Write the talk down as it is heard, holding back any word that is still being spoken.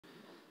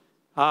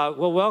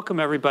Well, welcome,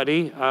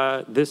 everybody.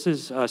 This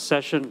is a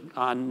session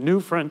on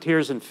new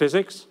frontiers in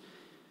physics.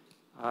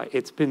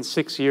 It's been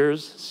 6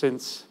 years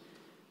since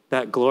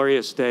that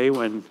glorious day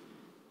when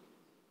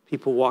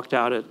people walked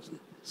out at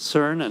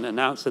CERN and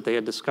announced that they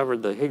had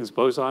discovered the Higgs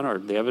boson, or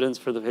the evidence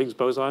for the Higgs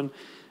boson.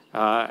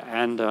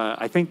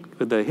 I think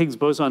the Higgs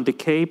boson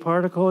decay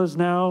particle is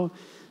now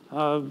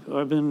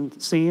been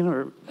seen,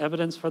 or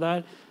evidence for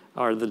that,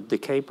 or the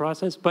decay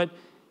process. But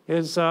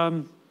it's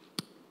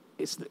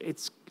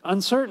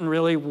uncertain,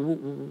 really,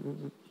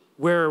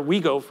 where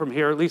we go from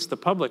here. At least the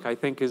public, I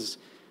think, is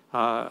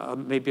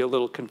maybe a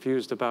little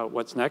confused about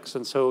what's next.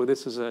 And so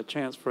this is a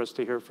chance for us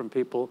to hear from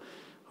people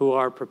who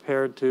are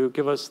prepared to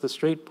give us the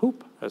straight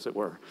poop, as it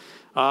were.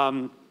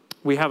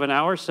 We have an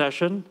hour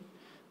session.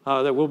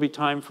 There will be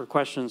time for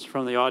questions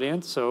from the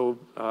audience. So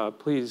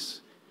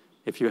please,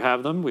 if you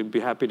have them, we'd be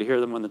happy to hear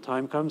them when the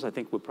time comes. I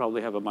think we'll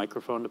probably have a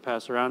microphone to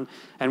pass around.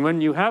 And when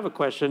you have a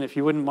question, if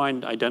you wouldn't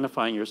mind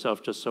identifying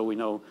yourself, just so we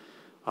know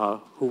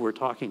who we're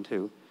talking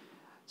to.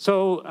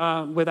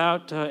 So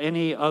without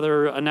any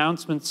other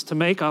announcements to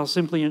make, I'll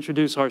simply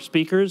introduce our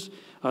speakers.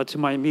 To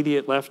my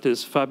immediate left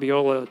is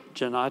Fabiola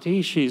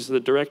Gianotti. She's the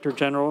Director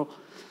General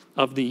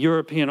of the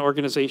European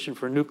Organization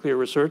for Nuclear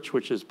Research,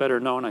 which is better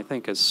known, I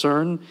think, as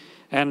CERN.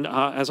 And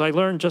as I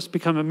learned, just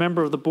become a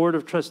member of the Board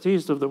of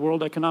Trustees of the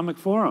World Economic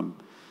Forum.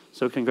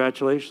 So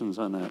congratulations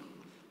on that.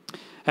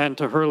 And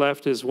to her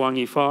left is Wang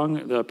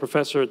Yifang, the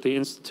professor at the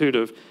Institute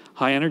of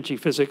High Energy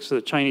Physics of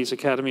the Chinese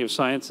Academy of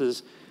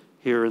Sciences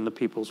here in the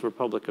People's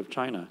Republic of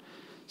China.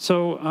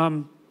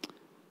 So,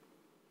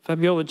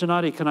 Fabiola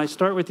Gianotti, can I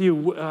start with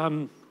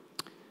you?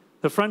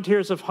 The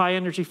frontiers of high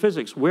energy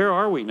physics, where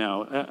are we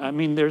now? I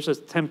mean, there's a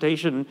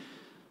temptation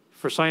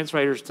for science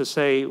writers to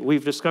say,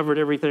 we've discovered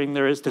everything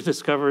there is to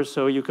discover,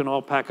 so you can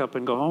all pack up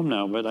and go home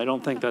now, but I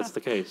don't think that's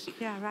the case.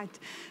 Yeah, right.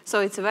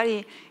 So it's a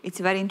very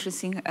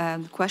interesting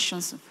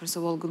questions. First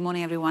of all, good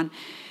morning, everyone.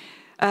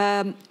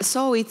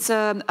 So it's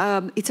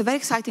a very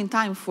exciting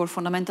time for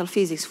fundamental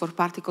physics, for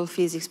particle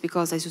physics,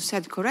 because, as you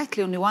said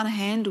correctly, on the one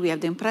hand, we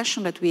have the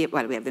impression that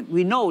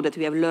we know that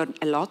we have learned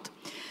a lot.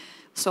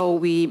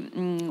 So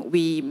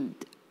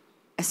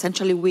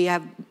essentially we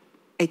have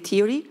a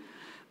theory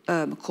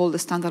called the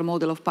Standard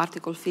Model of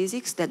Particle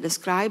Physics that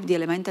describes the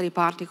elementary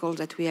particles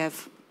that we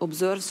have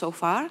observed so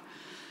far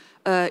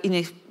in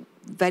a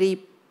very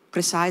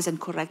precise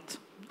and correct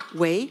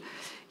way,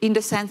 in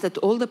the sense that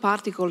all the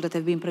particles that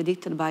have been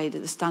predicted by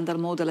the Standard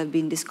Model have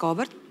been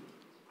discovered.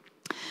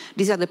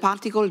 These are the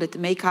particles that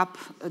make up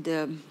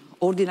the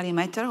ordinary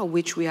matter of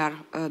which we are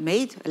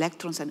made,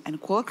 electrons and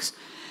quarks.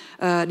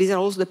 These are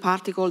also the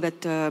particles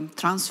that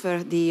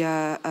transfer the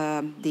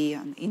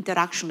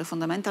interaction, the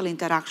fundamental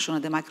interaction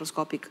at the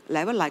microscopic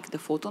level, like the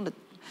photon that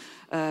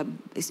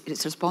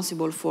is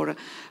responsible for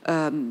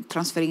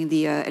transferring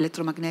the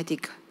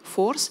electromagnetic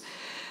force.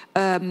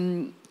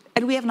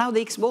 And we have now the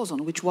Higgs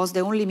boson, which was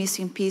the only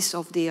missing piece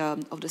of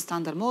the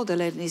Standard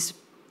Model, and is a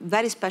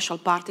very special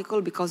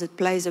particle because it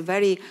plays a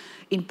very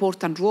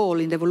important role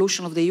in the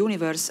evolution of the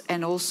universe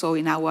and also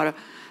in our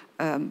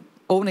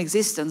own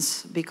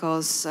existence,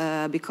 because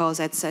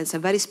it's a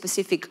very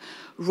specific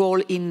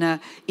role in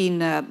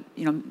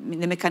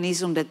the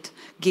mechanism that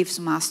gives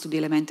mass to the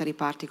elementary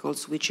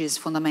particles, which is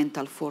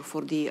fundamental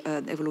for the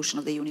evolution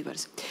of the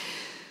universe.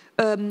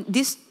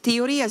 This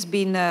theory has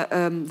been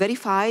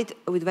verified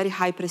with very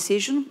high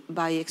precision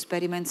by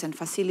experiments and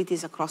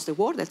facilities across the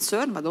world at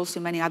CERN, but also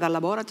in many other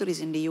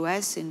laboratories in the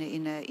US,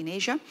 in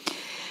Asia.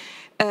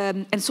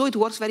 And so it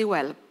works very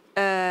well.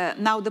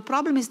 Now, the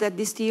problem is that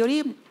this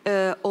theory,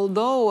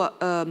 although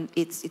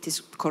it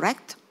is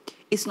correct,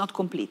 it's not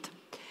complete.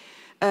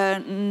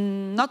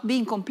 Not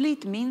being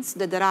complete means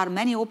that there are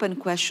many open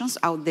questions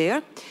out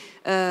there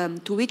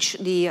to which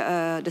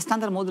the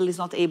Standard Model is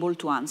not able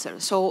to answer.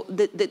 So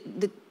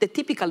the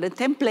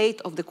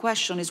template of the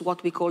question is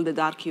what we call the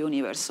dark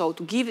universe. So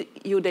to give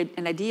you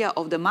an idea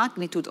of the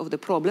magnitude of the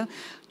problem,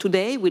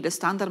 today with the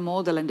Standard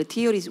Model and the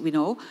theories we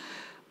know,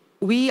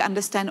 we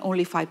understand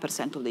only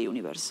 5% of the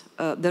universe.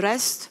 The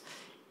rest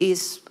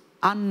is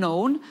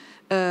unknown.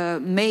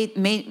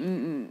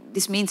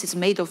 This means it's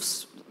made of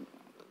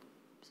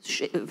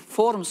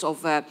forms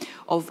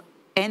of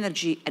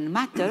energy and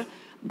matter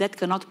that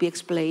cannot be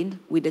explained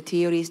with the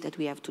theories that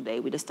we have today,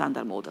 with the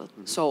Standard Model.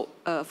 Mm-hmm. So,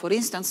 for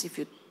instance, if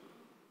you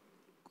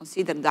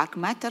consider dark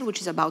matter,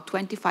 which is about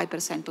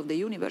 25% of the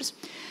universe,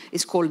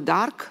 it's called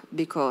dark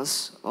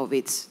because of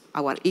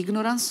our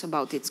ignorance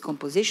about its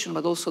composition,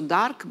 but also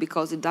dark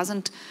because it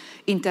doesn't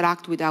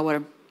interact with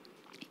our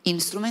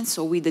instruments.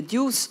 So we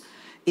deduce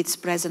its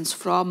presence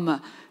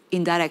from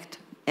indirect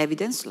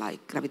evidence,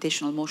 like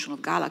gravitational motion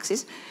of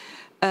galaxies.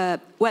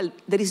 Well,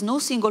 there is no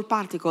single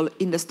particle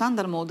in the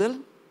Standard Model,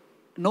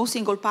 no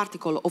single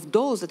particle of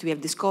those that we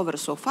have discovered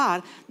so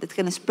far that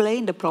can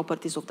explain the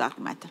properties of dark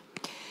matter.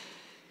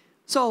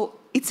 So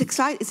it's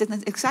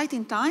an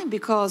exciting time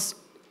because,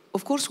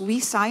 of course,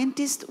 we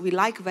scientists, we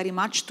like very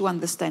much to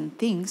understand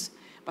things,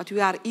 but we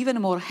are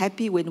even more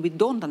happy when we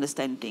don't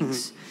understand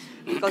things. Mm-hmm.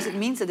 because it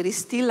means that there is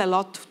still a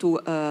lot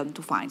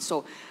to find.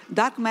 So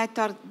dark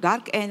matter,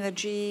 dark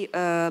energy,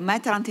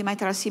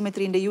 matter-antimatter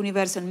asymmetry in the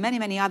universe, and many,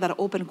 many other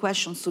open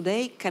questions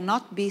today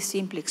cannot be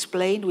simply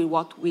explained with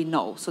what we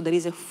know. So there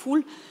is a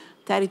full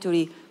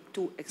territory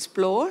to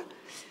explore.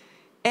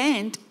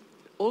 And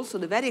also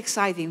the very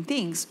exciting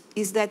things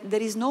is that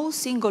there is no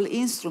single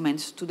instrument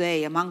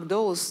today among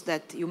those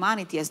that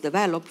humanity has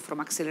developed, from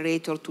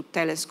accelerator to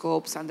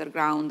telescopes,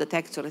 underground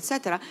detector,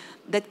 etc.,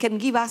 that can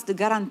give us the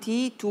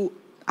guarantee to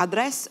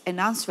address and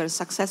answer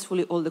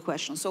successfully all the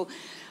questions. So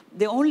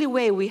the only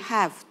way we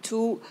have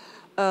to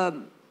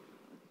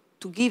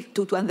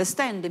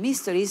understand the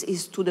mysteries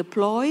is to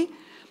deploy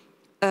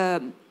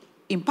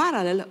in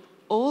parallel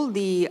all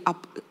the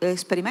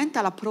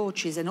experimental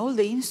approaches and all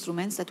the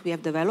instruments that we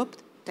have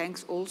developed,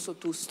 thanks also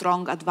to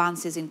strong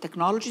advances in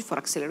technology for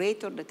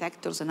accelerator,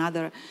 detectors, and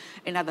other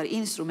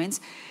instruments.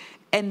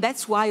 And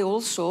that's why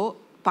also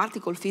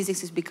particle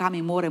physics is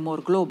becoming more and more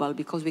global,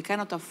 because we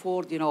cannot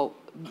afford,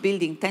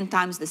 building 10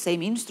 times the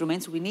same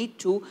instruments. We need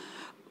to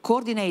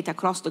coordinate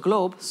across the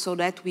globe so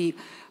that we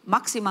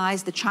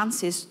maximize the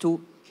chances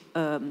to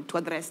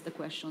address the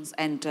questions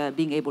and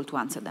being able to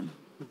answer them.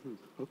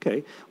 Mm-hmm.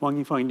 Okay.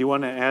 Wang, Yifang, do you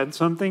want to add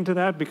something to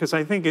that? Because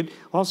I think it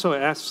also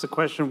asks the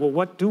question, well,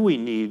 what do we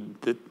need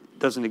that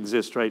doesn't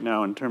exist right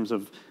now in terms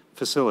of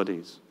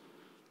facilities?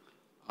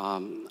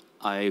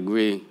 I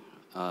agree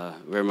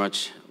very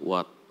much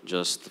what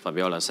just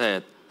Fabiola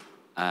said.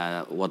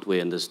 What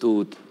we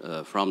understood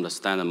from the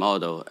standard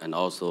model and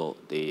also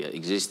the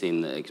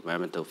existing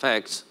experimental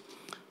facts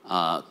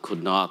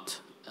could not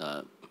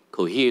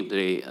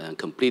coherently and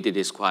completely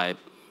describe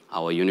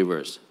our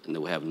universe. And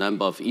we have a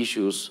number of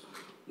issues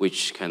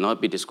which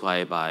cannot be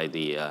described by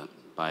the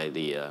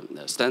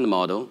standard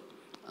model.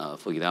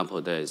 For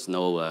example, there is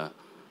no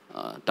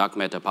dark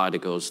matter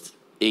particles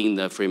in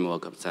the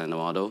framework of standard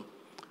model.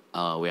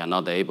 We are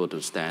not able to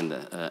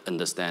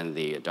understand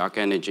the dark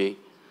energy.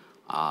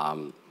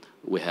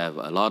 We have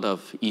a lot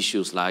of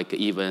issues like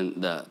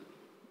even the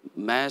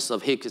mass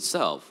of Higgs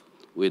itself,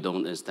 we don't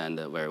understand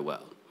very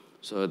well.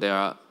 So there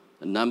are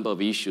a number of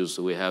issues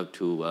we have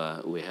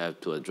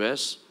to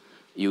address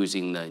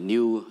using the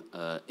new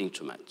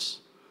instruments.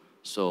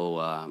 So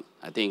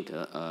I think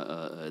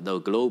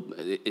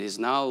it is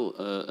now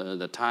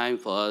the time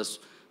for us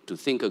to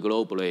think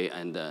globally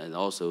and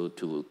also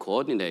to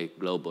coordinate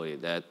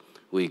globally, that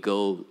we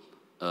go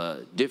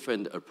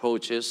different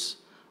approaches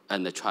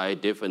and try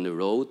different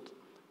roads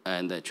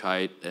and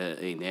try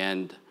in the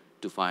end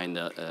to find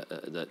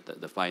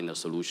the final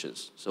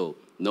solutions. So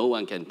no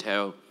one can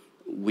tell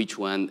which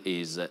one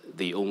is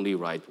the only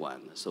right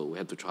one. So we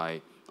have to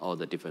try all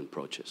the different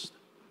approaches.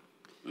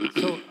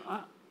 So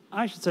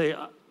I should say,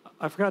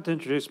 I forgot to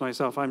introduce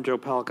myself. I'm Joe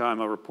Palca.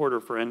 I'm a reporter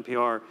for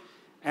NPR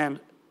and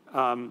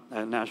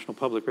at National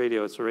Public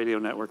Radio. It's a radio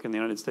network in the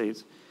United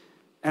States.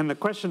 And the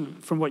question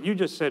from what you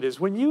just said is,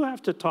 when you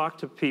have to talk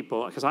to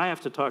people, because I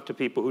have to talk to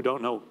people who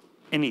don't know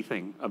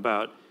anything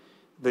about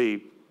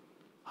the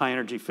high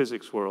energy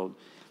physics world,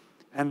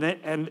 and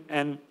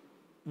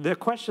the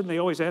question they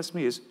always ask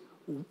me is,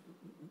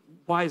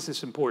 why is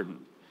this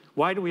important?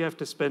 Why do we have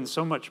to spend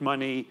so much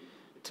money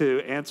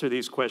to answer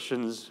these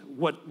questions?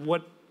 What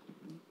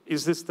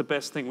is this the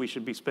best thing we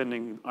should be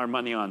spending our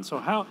money on? So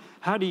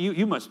how do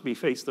you must be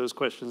faced those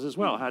questions as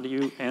well. How do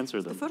you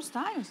answer them? The first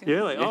time.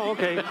 Really? Oh,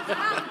 okay.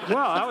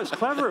 Well, that was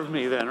clever of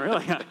me then,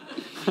 really.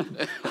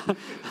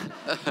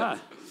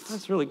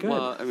 That's really good.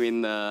 Well, I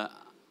mean,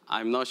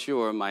 I'm not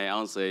sure my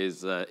answer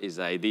is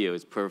ideal,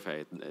 it's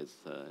perfect,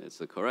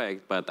 it's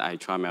correct, but I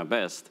try my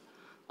best.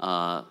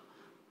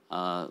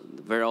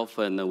 Very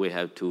often we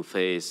have to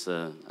face,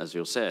 as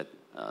you said,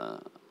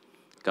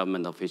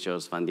 government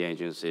officials, funding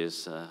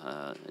agencies,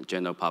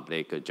 general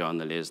public,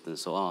 journalists, and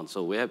so on.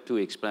 So we have to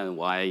explain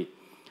why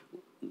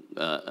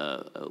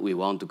we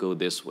want to go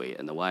this way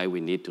and why we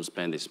need to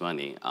spend this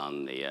money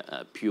on the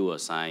pure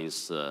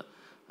science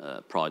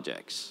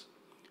projects.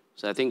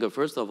 So I think,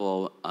 first of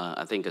all,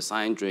 I think a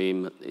science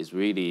dream is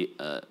really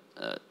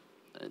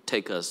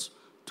take us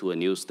to a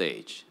new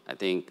stage. I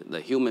think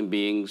the human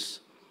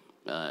beings,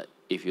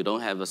 if you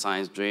don't have the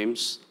science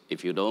dreams,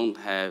 if you don't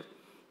have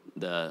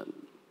the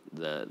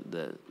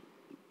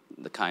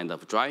kind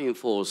of driving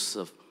force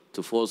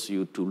to force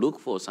you to look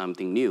for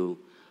something new,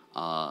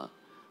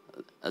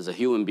 as a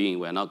human being,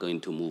 we're not going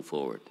to move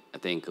forward. I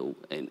think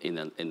in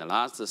the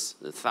last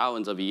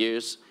thousands of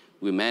years,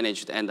 we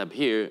managed to end up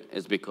here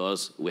is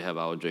because we have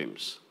our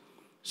dreams.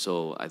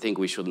 So I think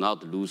we should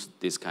not lose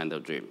this kind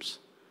of dreams.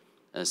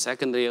 And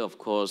secondly, of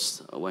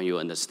course, when you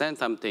understand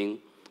something,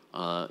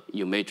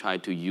 you may try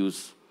to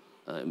use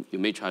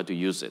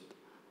it.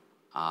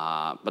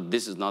 But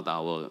this is not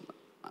our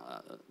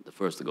the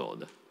first goal.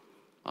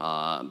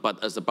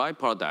 But as a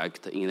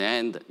byproduct, in the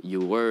end,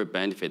 you will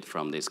benefit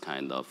from this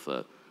kind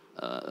of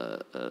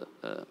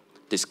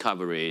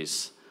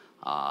discoveries,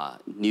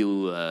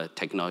 new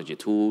technology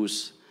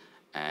tools,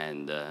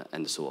 and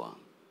so on.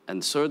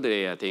 And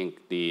thirdly, I think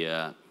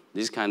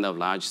this kind of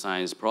large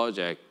science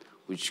project,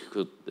 which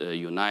could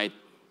unite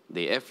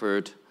the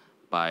effort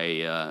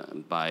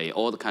by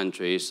all the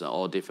countries,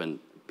 all different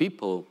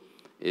people,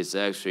 is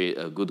actually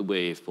a good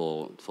way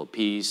for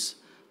peace,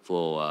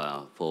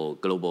 for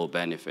global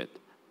benefit,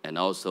 and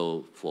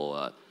also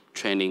for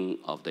training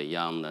of the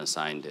young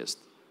scientists,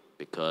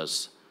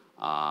 because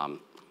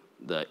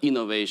the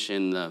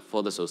innovation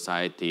for the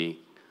society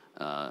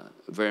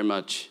very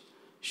much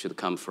should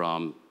come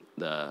from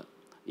the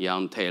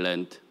young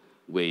talent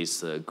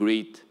with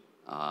great,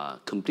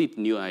 complete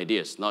new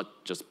ideas,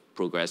 not just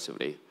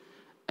progressively.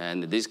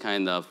 And this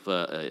kind of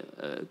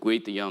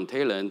great young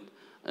talent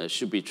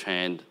should be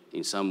trained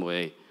in some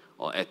way,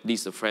 or at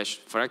least a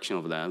fraction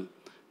of them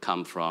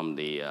come from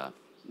the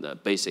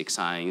basic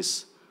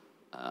science.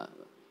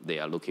 They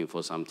are looking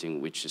for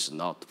something which is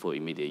not for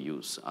immediate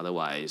use.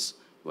 Otherwise,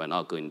 we're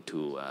not going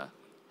to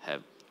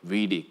have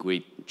really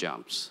great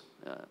jumps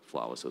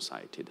for our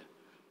society.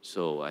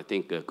 So I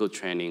think a good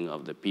training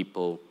of the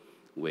people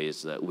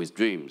with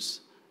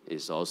dreams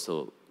is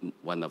also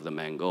one of the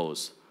main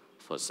goals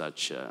for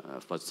such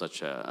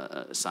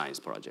a science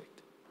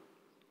project.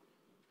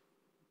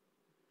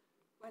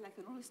 Well, I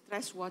can only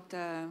stress what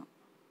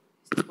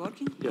is it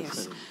working?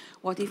 Yes.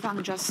 What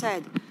Yifang just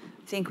said.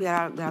 I think there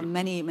are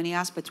many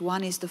aspects.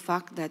 One is the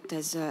fact that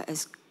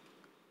as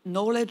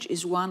knowledge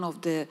is one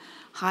of the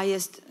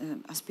highest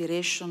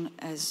aspiration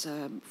as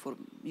for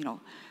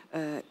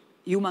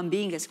human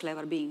being as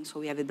clever beings. So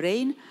we have a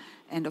brain,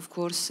 and of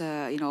course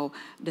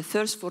the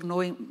thirst for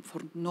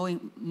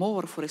knowing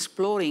more, for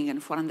exploring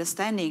and for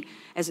understanding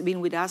has been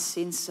with us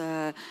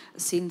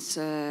since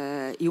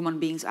human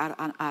beings are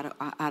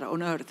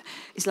on Earth.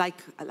 It's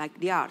like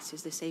the arts.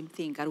 It's the same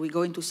thing. Are we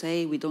going to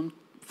say we don't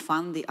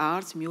fund the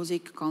arts,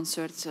 music,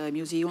 concerts,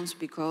 museums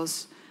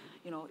because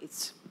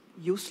it's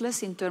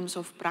useless in terms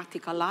of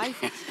practical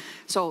life?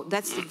 So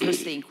that's the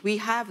first thing. We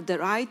have the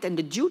right and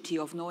the duty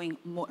of knowing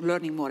more,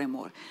 learning more and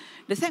more.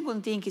 The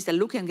second thing is that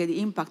looking at the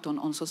impact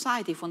on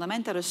society,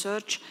 fundamental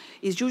research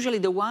is usually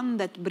the one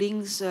that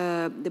brings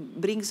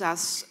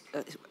us,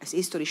 as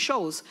history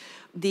shows,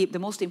 the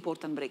most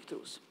important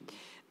breakthroughs.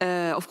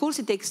 Of course,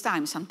 it takes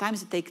time.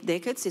 Sometimes it takes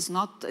decades. It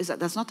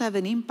does not have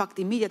an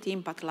immediate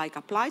impact like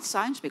applied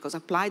science, because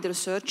applied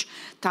research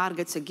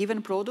targets a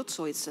given product,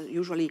 so it's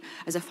usually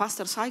as a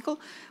faster cycle.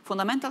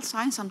 Fundamental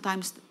science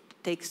sometimes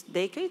takes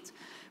decades,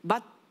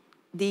 but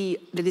the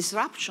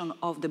disruption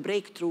of the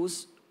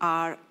breakthroughs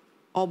are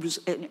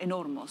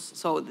enormous.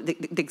 So the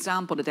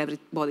example that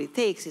everybody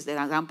takes is the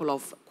example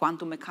of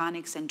quantum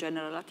mechanics and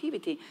general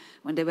relativity.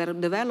 When they were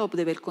developed,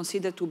 they were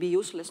considered to be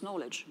useless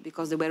knowledge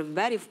because they were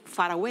very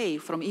far away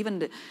from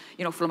even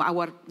from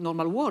our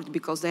normal world,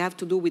 because they have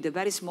to do with a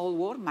very small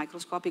world,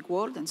 microscopic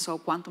world, and so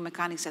quantum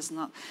mechanics has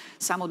not,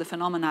 some of the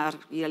phenomena are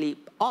really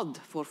odd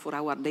for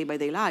our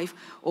day-by-day life,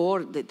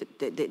 or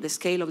the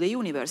scale of the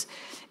universe.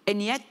 And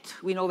yet,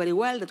 we know very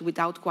well that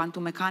without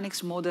quantum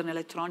mechanics, modern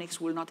electronics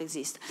will not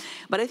exist.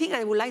 But I think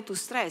I would like to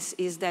stress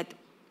is that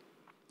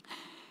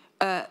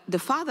the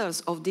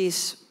fathers of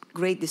these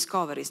great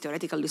discoveries,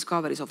 theoretical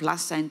discoveries of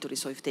last century,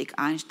 so if you take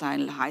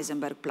Einstein,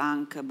 Heisenberg,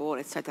 Planck, Bohr,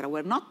 etc.,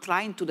 were not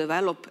trying to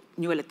develop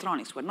new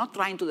electronics, were not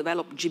trying to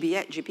develop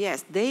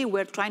GPS. They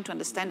were trying to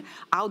understand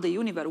how the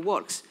universe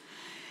works.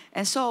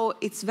 And so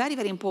it's very,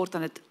 very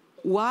important that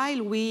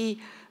while we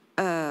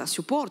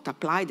support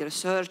applied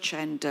research,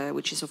 and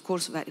which is of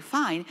course very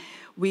fine,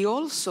 we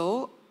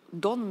also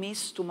don't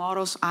miss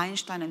tomorrow's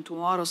Einstein and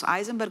tomorrow's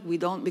Heisenberg.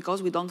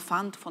 Because we don't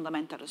fund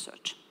fundamental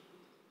research.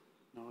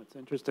 No, it's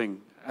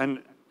interesting,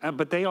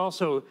 but they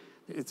also,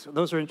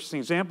 those are interesting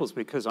examples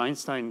because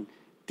Einstein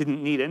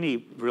didn't need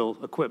any real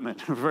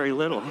equipment, very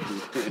little.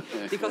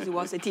 Because he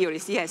was a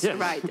theorist. Yes, yes.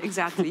 Right,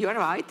 exactly. You are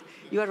right.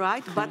 You are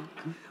right.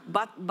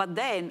 But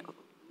then,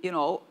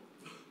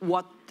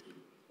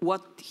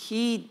 what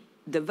he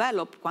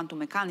developed, quantum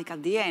mechanics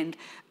at the end,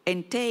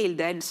 entailed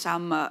then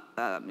some,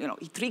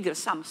 it triggers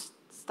some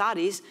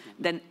studies,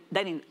 then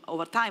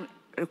over time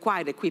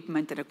required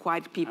equipment and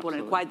required people. Absolutely.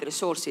 And required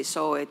resources.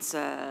 So it's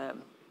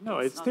no,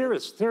 it's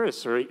theorists.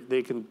 Theorists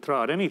they can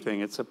throw out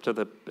anything. It's up to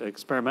the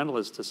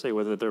experimentalists to say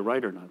whether they're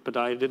right or not. But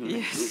I didn't.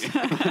 Yes.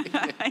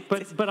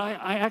 but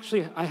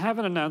I have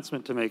an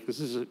announcement to make. This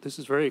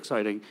is very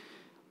exciting.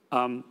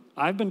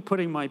 I've been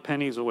putting my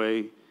pennies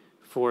away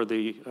for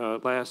the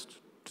last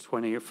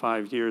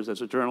 25 years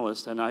as a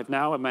journalist, and I've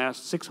now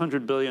amassed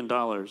 $600 billion,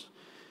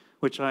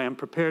 which I am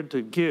prepared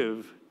to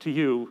give to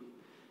you.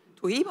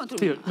 To him or to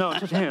me? No,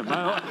 to him.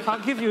 I'll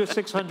give you a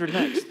 600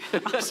 next.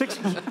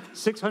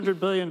 $600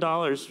 billion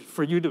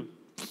for you to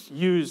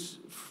use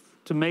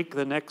to make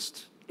the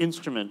next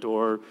instrument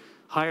or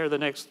hire the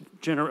next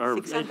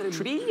generation.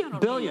 600 billion?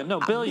 Billion, no,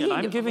 billion. Billion.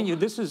 I'm giving you,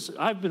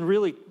 I've been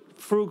really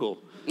frugal.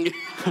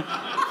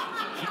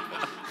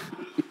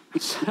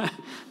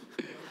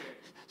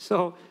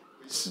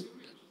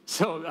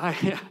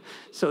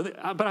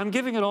 But I'm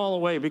giving it all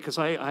away because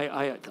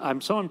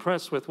I'm so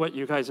impressed with what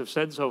you guys have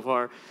said so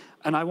far,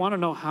 and I want to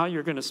know how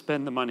you're going to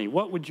spend the money.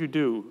 What would you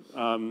do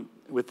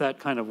with that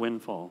kind of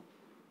windfall?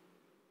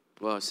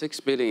 Well,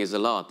 $6 billion is a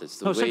lot. It's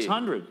the no, way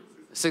 600.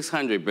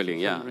 600 billion,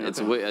 yeah, it's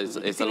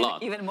a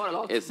lot. Even more a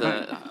lot. It's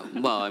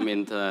well, I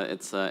mean,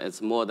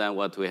 it's more than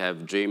what we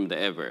have dreamed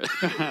ever.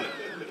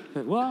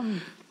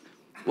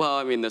 Well,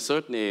 I mean,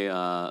 certainly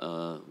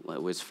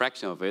with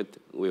fraction of it,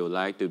 we would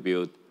like to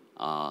build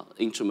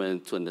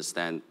instruments to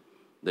understand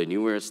the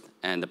universe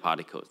and the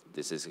particles.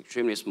 This is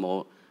extremely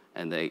small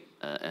and the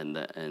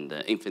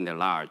infinitely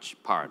large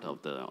part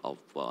of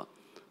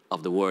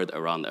the world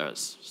around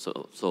us.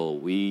 So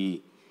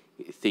we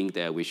think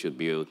that we should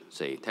build,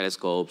 say,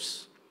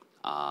 telescopes,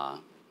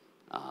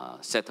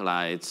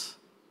 satellites,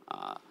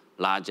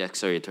 large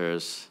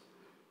accelerators,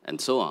 and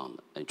so on,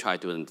 and try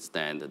to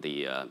understand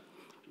the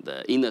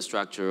inner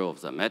structure of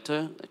the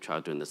matter,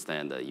 try to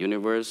understand the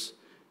universe,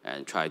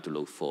 and try to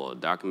look for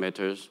dark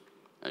matters,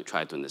 and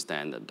try to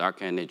understand the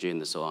dark energy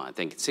and so on. I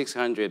think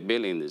 600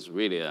 billion is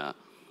really a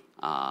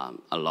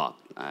lot.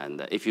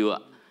 And if you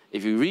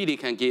really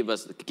can give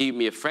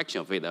me a fraction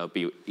of it, I'll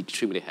be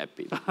extremely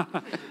happy.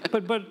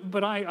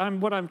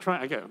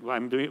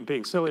 I'm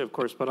being silly, of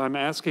course, but I'm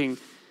asking,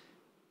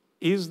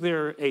 is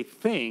there a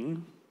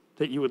thing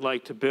that you would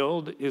like to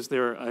build? Is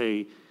there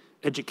a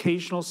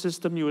educational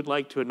system you would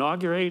like to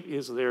inaugurate?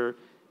 Is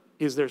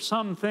there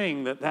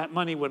something that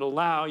money would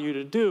allow you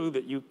to do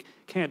that you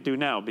can't do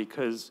now?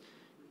 Because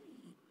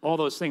all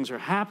those things are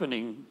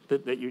happening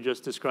that you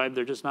just described.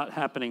 They're just not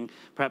happening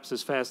perhaps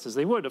as fast as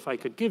they would if I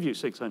could give you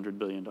 $600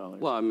 billion.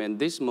 Well, I mean,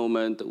 this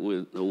moment,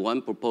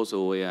 one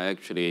proposal we are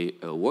actually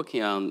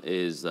working on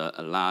is a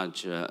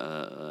large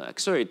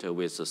accelerator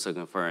with a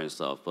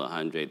circumference of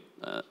 100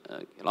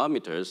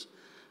 kilometers.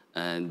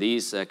 And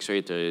this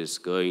accelerator is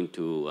going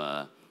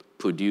to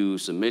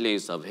produce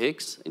millions of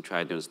Higgs and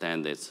try to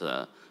understand its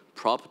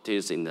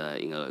properties in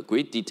a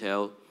great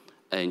detail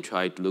and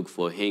try to look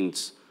for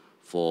hints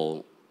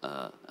for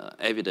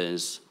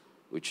evidence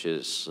which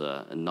is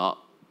not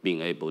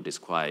being able to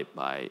describe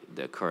by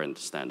the current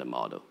standard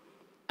model.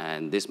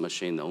 And this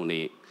machine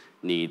only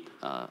need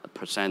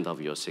 1%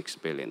 of your 6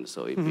 billion,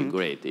 so it'd be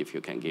great if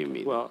you can give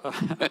me.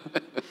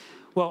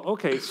 Well,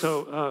 okay,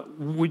 so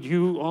would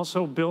you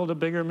also build a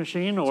bigger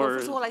machine? Or? So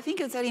first of all, I think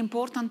it's very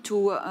important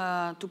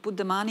to put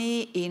the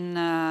money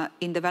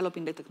in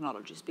developing the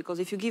technologies, because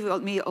if you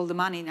give me all the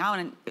money now,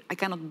 and I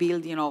cannot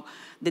build,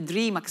 the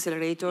dream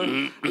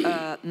accelerator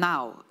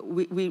now.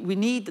 We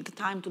need the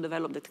time to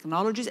develop the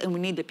technologies, and we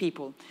need the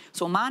people.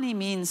 So money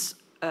means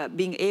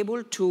being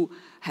able to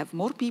have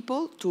more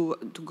people, to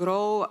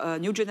grow a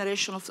new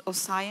generation of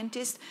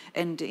scientists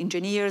and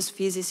engineers,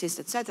 physicists,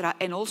 etc.,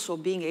 and also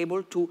being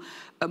able to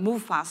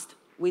move fast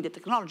with the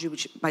technology,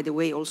 which, by the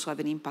way, also have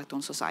an impact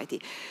on society.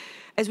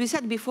 As we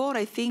said before,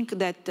 I think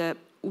that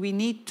we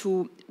need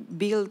to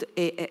build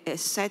a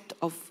set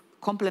of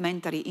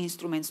complementary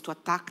instruments to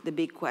attack the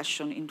big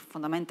question in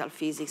fundamental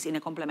physics in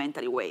a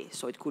complementary way.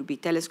 So it could be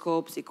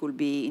telescopes, it could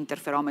be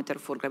interferometer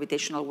for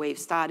gravitational wave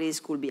studies,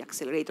 could be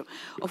accelerator.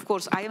 Of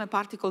course, I am a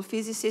particle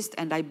physicist,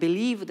 and I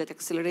believe that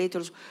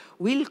accelerators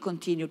will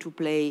continue to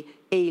play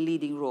a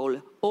leading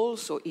role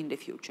also in the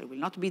future. It will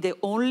not be the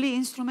only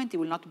instrument, it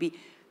will not be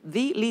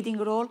the leading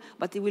role,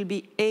 but it will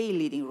be a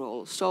leading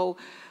role. So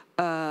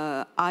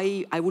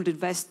I would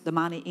invest the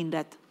money in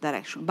that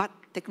direction. But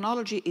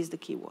technology is the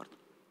key word.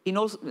 In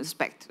all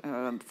respects,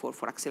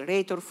 for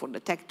accelerator, for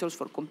detectors,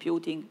 for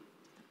computing.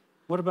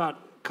 What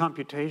about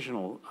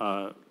computational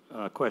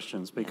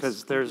questions?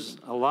 Because there's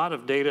a lot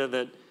of data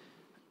that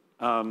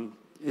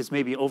is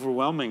maybe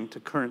overwhelming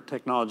to current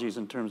technologies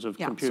in terms of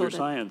computer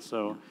science.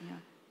 So.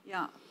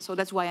 Yeah, so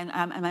that's why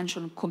I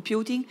mentioned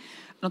computing,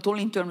 not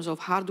only in terms of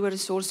hardware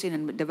resourcing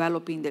and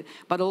developing,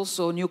 but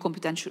also new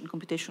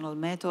computational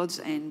methods.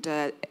 And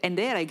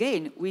there,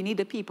 again, we need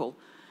the people.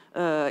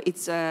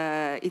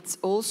 It's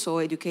also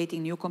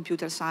educating new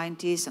computer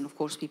scientists, and of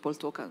course people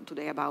talk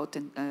today about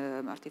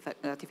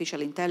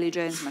artificial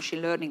intelligence,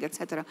 machine learning,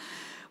 etc.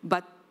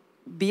 But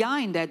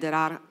behind that there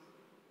are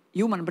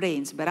human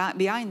brains.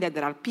 Behind that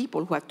there are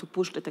people who have to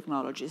push the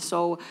technology.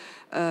 So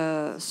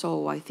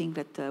I think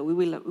that we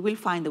will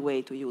find a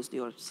way to use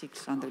your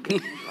 600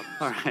 billion.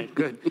 All right,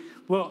 good.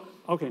 Well,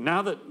 okay.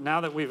 Now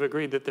that we've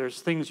agreed that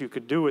there's things you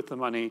could do with the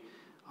money,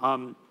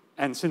 and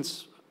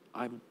since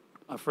I'm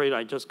afraid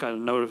I just got a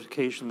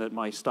notification that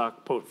my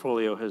stock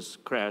portfolio has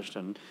crashed,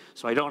 and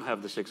so I don't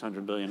have the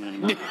 600 billion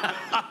anymore.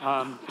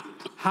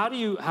 How do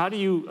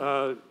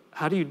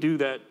you do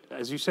that?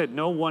 As you said,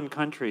 no one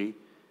country,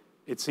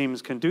 it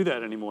seems, can do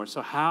that anymore.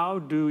 So how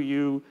do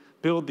you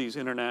build these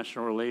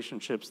international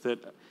relationships that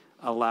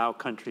allow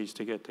countries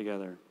to get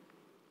together?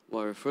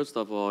 Well, first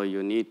of all,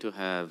 you need to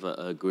have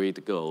a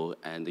great goal,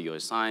 and your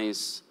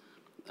science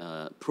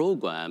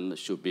program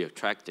should be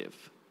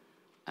attractive.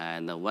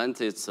 And once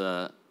it's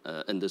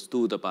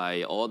understood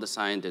by all the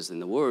scientists in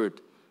the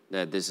world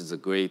that this is a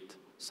great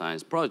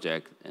science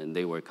project, and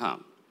they will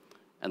come.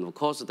 And of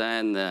course,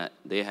 then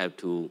they have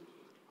to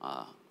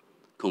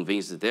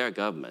convince their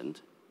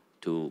government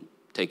to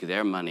take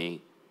their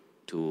money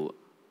to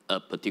a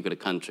particular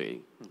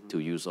country to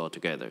use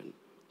altogether.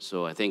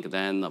 So I think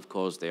then, of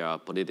course, there are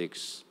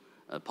politics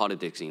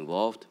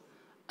involved,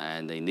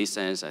 And in this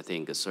sense, I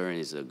think CERN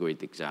is a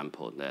great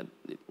example that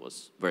it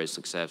was very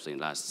successful in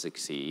the last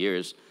 60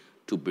 years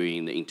to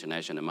bring the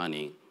international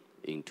money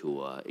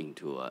into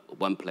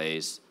one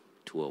place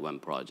to one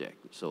project.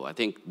 So I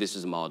think this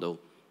is a model,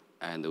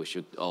 and we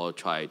should all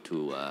try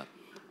to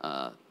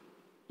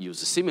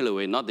use a similar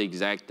way, not the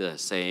exact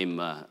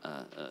same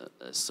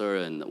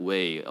CERN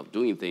way of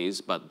doing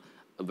things, but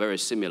a very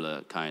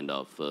similar kind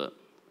of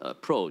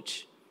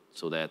approach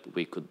so that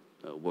we could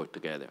work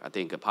together. I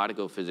think a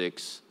particle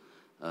physics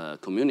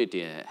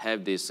community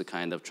have this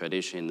kind of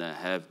tradition,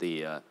 have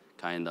the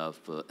kind of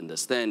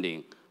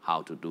understanding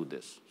how to do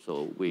this.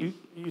 So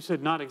You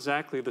said not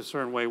exactly the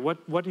CERN way.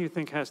 What do you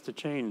think has to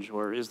change,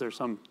 or is there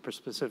some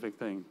specific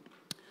thing?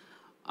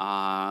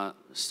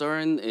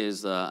 CERN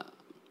is an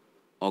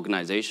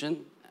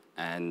organization,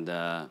 and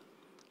there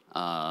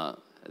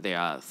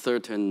are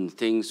certain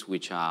things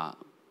which are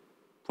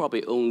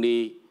probably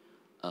only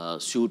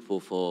suitable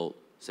for,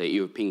 say,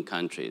 European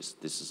countries.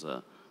 This is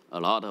a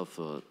lot of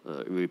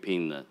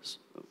European,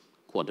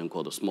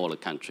 quote-unquote, smaller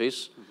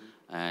countries. Mm-hmm.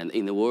 And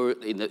in the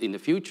world, in the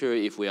future,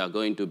 if we are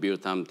going to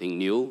build something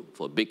new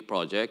for a big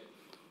project,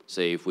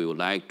 say if we would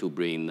like to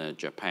bring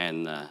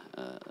Japan,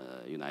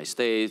 United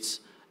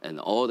States, and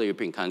all the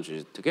European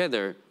countries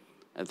together,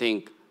 I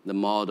think the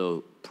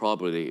model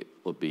probably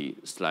would be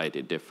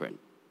slightly different.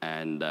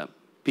 And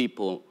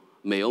people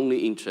may only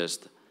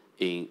interest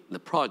in the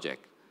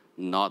project,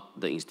 not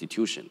the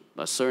institution.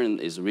 But CERN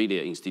is really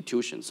an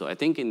institution. So I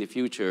think in the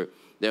future,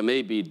 there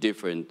may be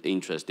different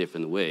interests,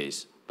 different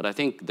ways. But I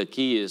think the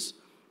key is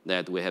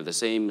that we have the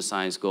same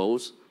science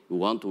goals. We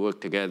want to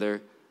work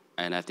together.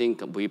 And I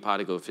think we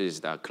particle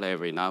physicists are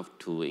clever enough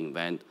to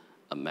invent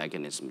a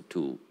mechanism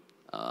to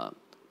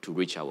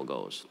reach our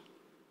goals.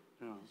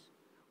 Yeah.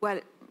 Well,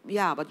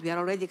 yeah, but we are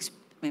already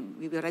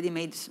we've already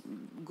made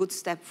good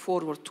step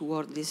forward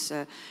toward this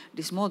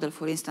this model.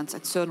 For instance,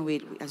 at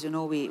CERN, as you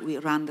know, we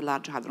run the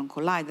Large Hadron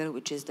Collider,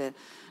 which is the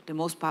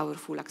most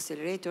powerful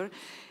accelerator.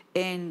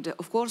 And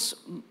of course,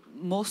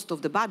 most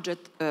of the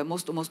budget,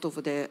 most of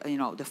the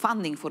the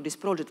funding for this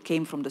project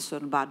came from the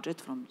CERN budget,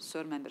 from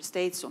CERN member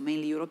states, so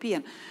mainly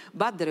European.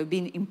 But there have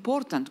been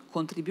important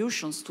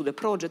contributions to the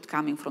project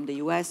coming from the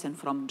US and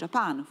from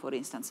Japan, for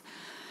instance.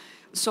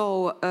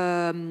 So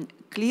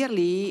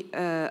clearly,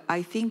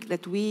 I think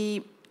that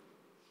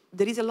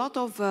there is a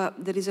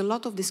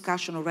lot of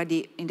discussion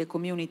already in the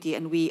community,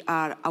 and we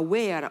are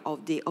aware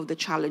of the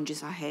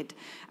challenges ahead.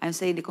 I'm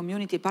saying the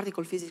community,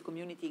 particle physics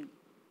community,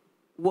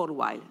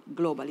 worldwide,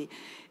 globally.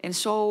 And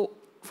so,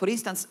 for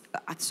instance,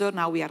 at CERN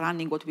now we are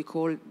running what we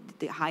call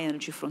the high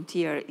energy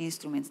frontier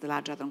instruments, the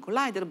Large Hadron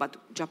Collider, but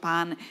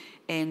Japan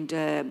and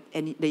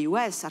the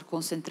US are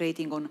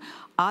concentrating on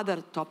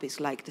other topics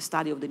like the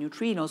study of the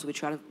neutrinos,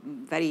 which are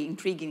very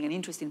intriguing and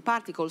interesting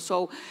particles.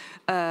 So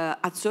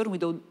at CERN we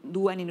don't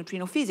do any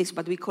neutrino physics,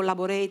 but we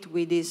collaborate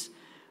with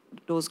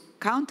those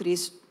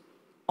countries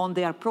on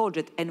their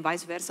project, and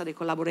vice versa, they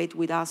collaborate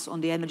with us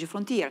on the energy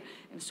frontier.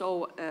 And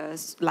so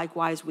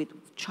likewise with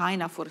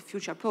China for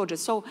future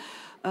projects. So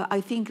I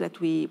think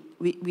that we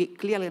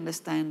clearly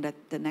understand that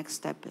the next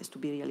step has to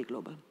be really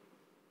global.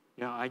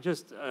 Yeah, I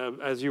just,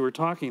 as you were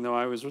talking though,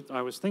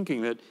 I was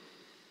thinking that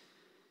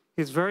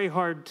it's very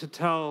hard to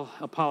tell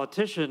a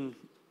politician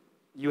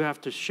you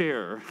have to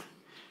share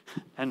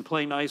and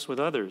play nice with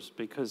others,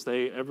 because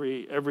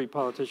every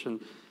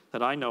politician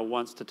that I know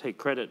wants to take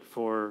credit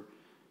for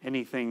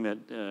anything that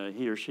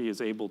he or she is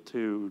able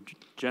to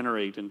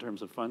generate in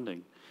terms of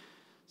funding.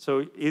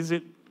 So is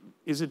it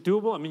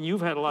doable? I mean,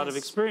 you've had a lot of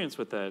experience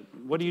with that.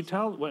 What do you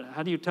tell?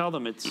 How do you tell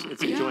them it's a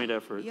joint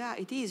effort? Yeah,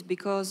 it is,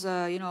 because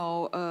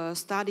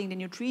studying the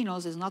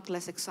neutrinos is not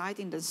less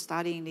exciting than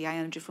studying the high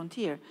energy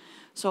frontier.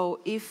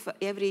 So if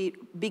every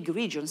big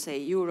region, say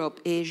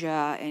Europe,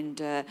 Asia, and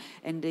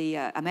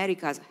the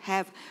Americas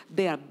have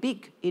their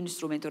big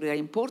instrument or their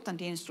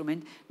important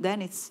instrument,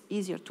 then it's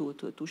easier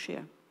to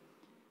share.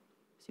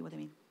 See what I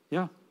mean?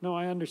 Yeah, no,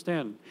 I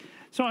understand.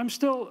 So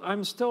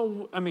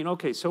I mean,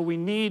 okay, so we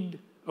need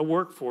a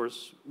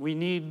workforce, we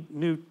need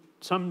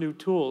some new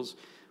tools.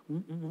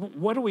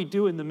 What do we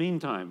do in the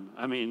meantime?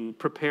 I mean,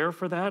 prepare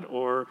for that,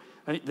 or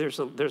there's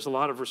a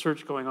lot of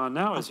research going on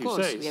now, as you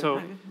say.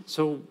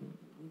 So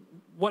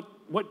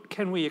what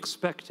can we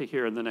expect to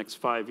hear in the next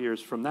 5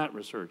 years from that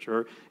research?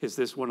 Or is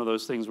this one of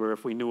those things where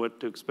if we knew what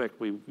to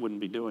expect, we wouldn't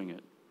be doing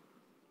it?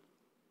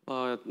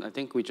 Well, I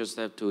think we just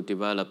have to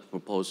develop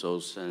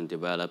proposals and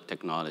develop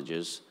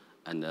technologies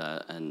and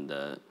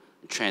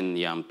train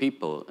young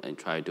people and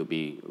try to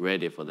be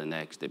ready for the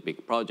next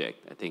big project.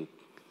 I think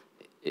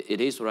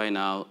it is right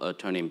now a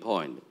turning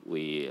point.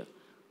 We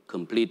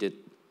completed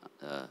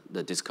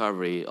the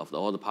discovery of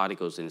all the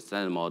particles in the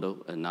standard model,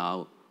 and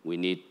now we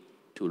need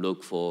to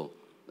look for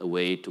a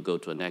way to go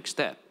to the next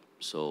step.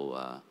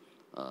 So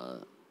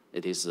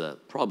it is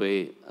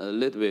probably a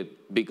little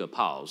bit bigger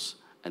pause,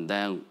 and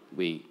then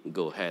we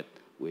go ahead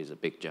with a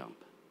big jump.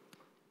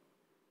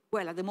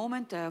 Well, at the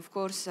moment, of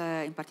course,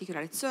 in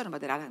particular at CERN, but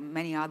there are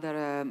many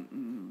other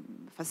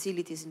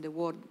facilities in the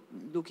world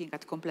looking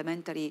at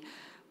complementary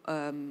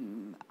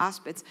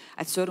aspects.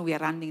 At CERN, we are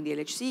running the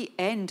LHC,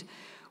 and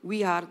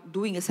we are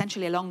doing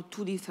essentially along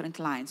two different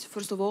lines.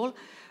 First of all,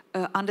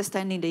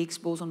 understanding the Higgs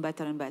boson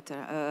better and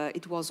better.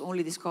 It was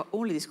only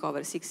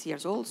discovered 6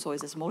 years old, so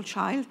it's a small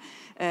child.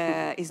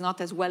 It's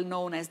not as well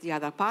known as the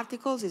other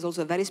particles. It's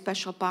also a very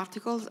special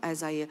particle,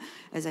 as I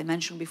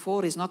mentioned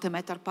before. It's not a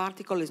matter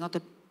particle. It's not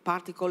a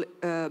particle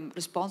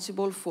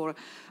responsible for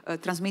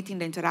transmitting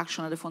the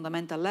interaction at the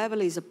fundamental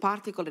level. Is a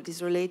particle that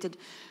is related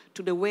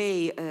to the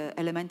way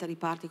elementary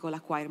particles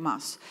acquire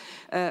mass.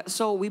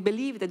 So we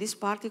believe that this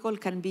particle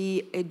can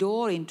be a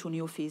door into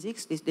new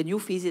physics, the new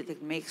physics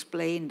that may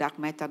explain dark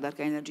matter, dark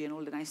energy, and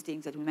all the nice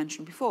things that we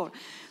mentioned before.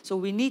 So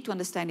we need to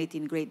understand it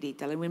in great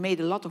detail, and we made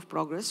a lot of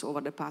progress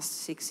over the past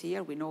 6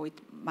 years. We know it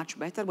much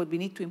better, but we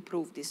need to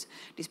improve this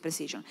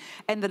precision.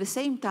 And at the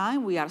same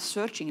time, we are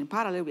searching, in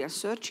parallel, we are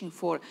searching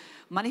for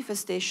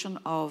manifestation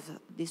of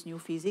this new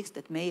physics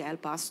that may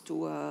help us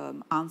to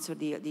answer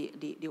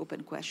the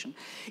open question.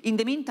 In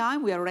the meantime,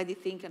 we are already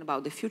thinking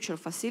about the future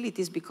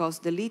facilities because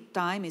the lead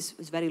time is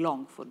very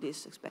long for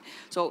this.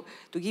 So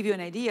to give you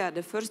an idea,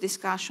 the first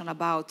discussion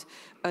about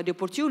the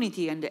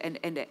opportunity and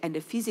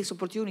the physics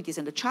opportunities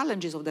and the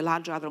challenges of the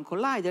Large Hadron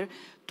Collider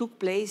took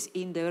place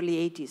in the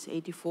early 80s,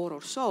 84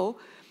 or so.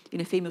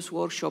 In a famous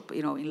workshop,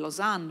 in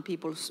Lausanne,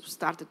 people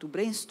started to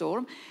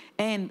brainstorm,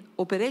 and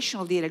operation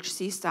of the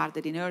LHC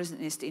started in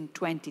earnest in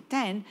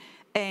 2010,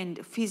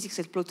 and physics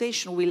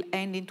exploitation will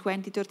end in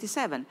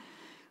 2037.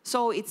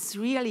 So it's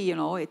really, a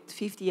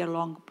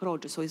 50-year-long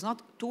project. So it's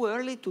not too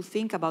early to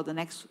think about the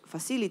next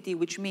facility,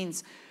 which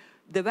means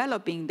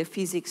developing the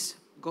physics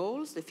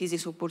goals, the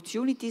physics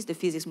opportunities, the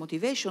physics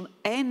motivation,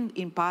 and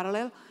in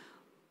parallel,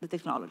 the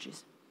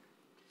technologies.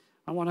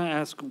 I want to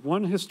ask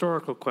one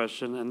historical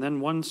question and then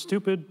one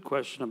stupid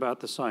question about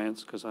the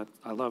science, because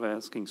I love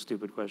asking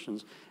stupid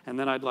questions. And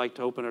then I'd like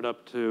to open it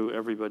up to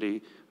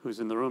everybody who's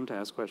in the room to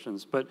ask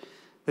questions. But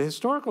the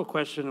historical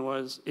question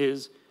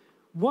is,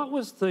 what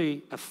was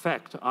the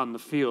effect on the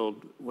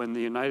field when the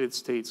United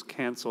States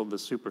canceled the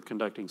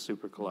superconducting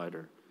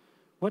supercollider?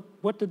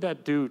 What did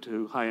that do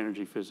to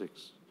high-energy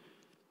physics?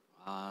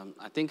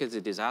 I think it's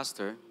a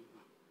disaster.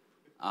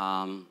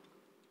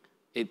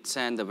 It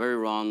sent a very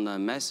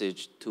wrong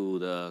message to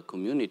the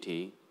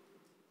community.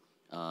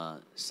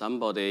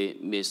 Somebody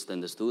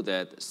misunderstood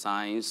that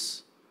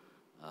science,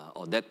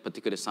 or that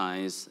particular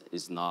science,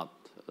 is not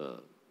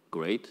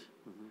great.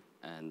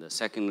 And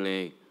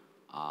secondly,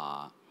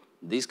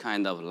 this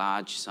kind of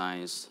large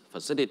science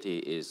facility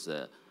is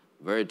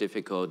very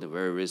difficult,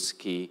 very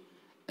risky,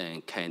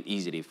 and can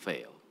easily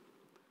fail.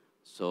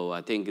 So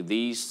I think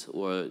these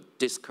will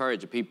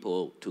discourage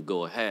people to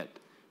go ahead,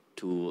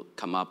 to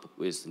come up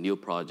with new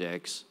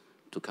projects,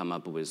 to come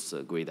up with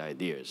great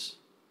ideas.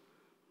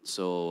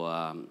 So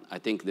I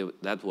think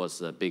that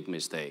was a big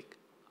mistake.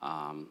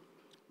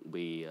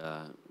 We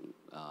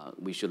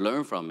should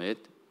learn from it.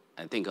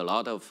 I think a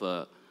lot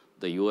of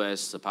the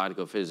US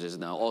particle physicists,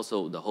 now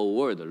also the whole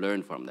world,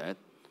 learn from that.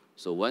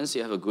 So once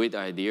you have great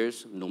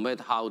ideas, no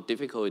matter how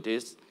difficult it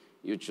is,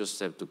 you just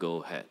have to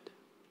go ahead.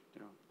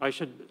 Yeah. I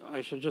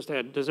should just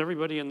add, does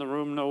everybody in the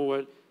room know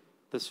what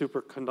the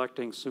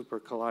superconducting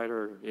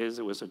supercollider is?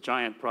 It was a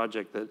giant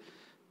project that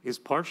is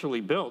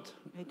partially built.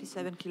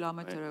 87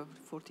 kilometer,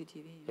 40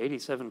 TV.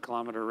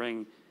 87-kilometer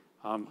ring.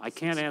 I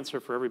can't answer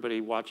for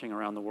everybody watching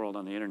around the world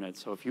on the internet,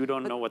 so if you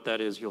don't know what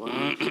that is, you'll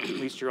at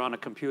least you're on a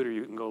computer,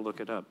 you can go look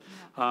it up.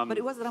 Yeah. But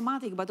it was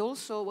dramatic, but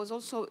also was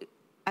also,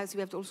 as we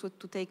have to also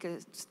to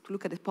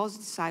look at the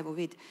positive side of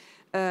it.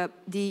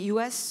 The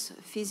US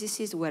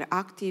physicists were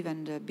active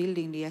and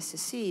building the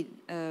SSC.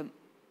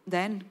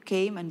 Then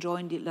came and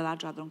joined the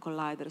Large Hadron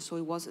Collider. So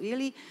it was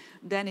really,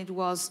 then it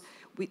was,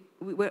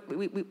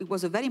 it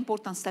was a very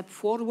important step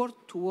forward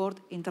toward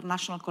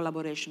international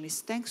collaboration. It's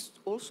thanks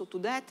also to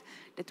that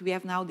we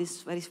have now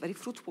this very, very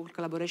fruitful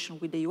collaboration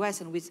with the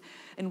US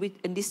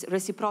and this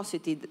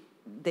reciprocity.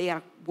 They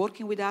are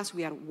working with us,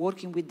 we are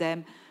working with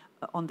them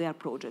on their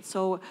project.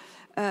 So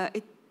at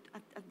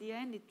the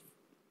end, it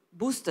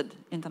boosted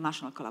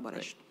international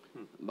collaboration.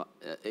 Right. But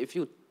if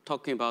you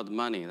talking about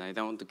money, and I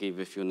don't want to give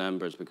a few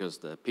numbers because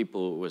the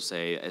people will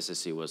say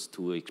SSC was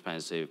too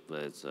expensive,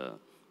 it's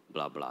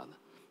blah, blah.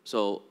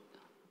 So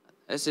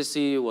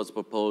SSC was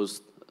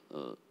proposed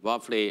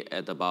roughly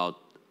at about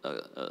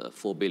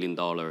 $4 billion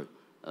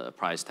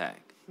price tag.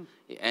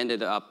 It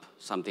ended up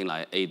something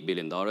like $8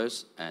 billion,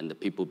 and the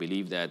people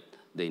believe that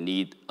they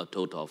need a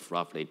total of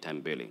roughly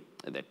 $10 billion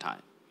at that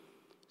time.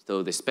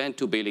 So they spent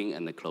 $2 billion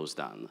and they closed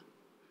down.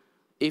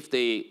 If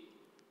they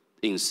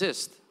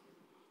insist,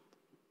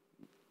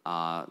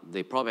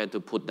 they probably had to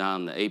put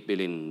down $8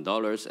 billion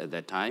at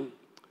that time.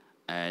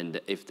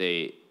 And if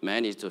they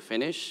manage to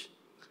finish,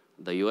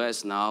 the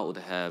US now would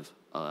have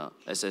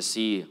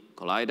SSC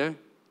collider.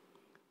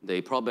 They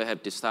probably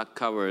have to start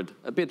covered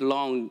a bit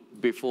long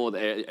before the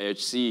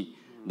LHC,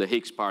 the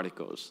Higgs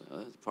particles.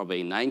 Probably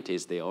in the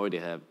 90s, they already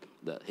have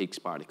the Higgs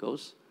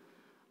particles.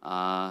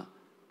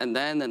 And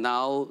then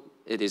now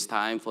it is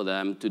time for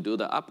them to do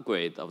the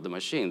upgrade of the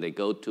machine. They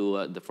go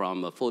to,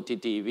 from 40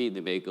 TeV, they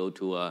may go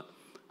to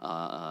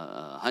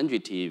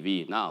 100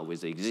 TeV now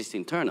with the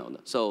existing turnover.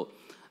 So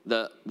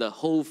the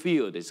whole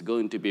field is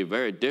going to be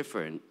very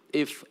different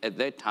if at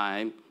that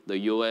time the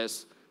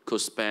US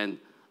could spend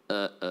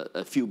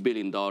a few $1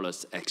 billion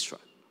extra.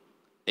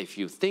 If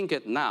you think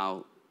it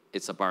now,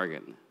 it's a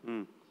bargain.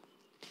 Mm.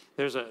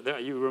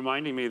 You're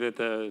reminding me that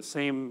the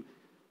same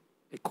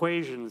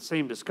equation, the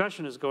same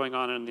discussion is going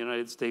on in the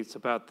United States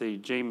about the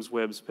James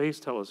Webb Space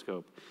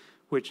Telescope,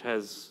 which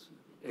has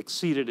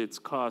exceeded its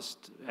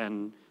cost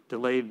and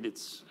delayed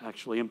its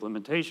actually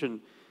implementation.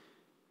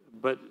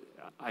 But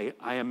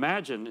I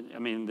imagine, I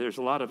mean, there's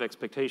a lot of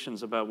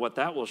expectations about what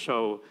that will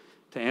show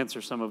to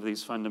answer some of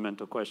these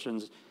fundamental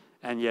questions,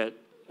 and yet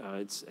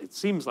it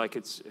seems like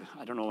it's,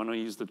 I don't know, I want to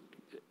use the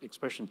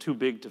expression too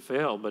big to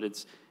fail, but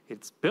it's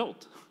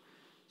built.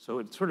 So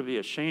it'd sort of be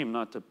a shame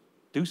not to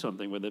do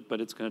something with it,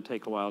 but it's going to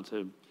take a while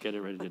to get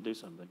it ready to do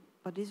something.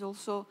 But this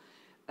also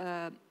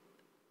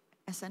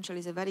essentially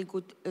is a very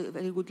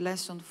good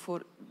lesson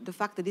for the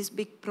fact that these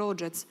big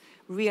projects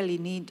really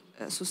need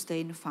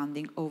sustained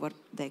funding over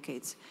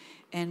decades.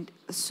 And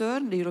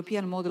CERN, the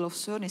European model of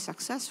CERN, is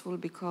successful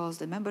because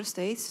the member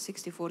states,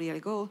 64 years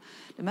ago,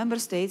 the member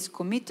states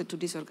committed to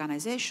this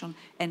organization,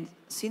 and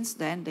since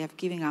then they have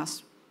given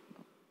us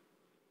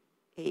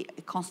a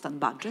constant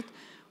budget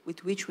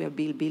with which we are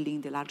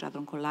building the Large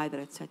Hadron Collider,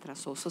 etc.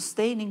 So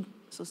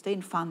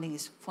sustained funding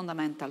is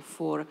fundamental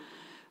for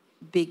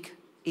big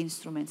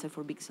instruments and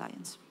for big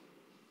science.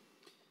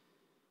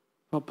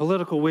 Well,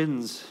 political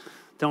winds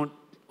aren't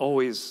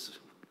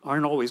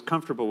always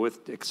comfortable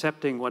with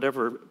accepting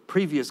whatever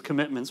previous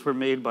commitments were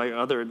made by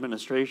other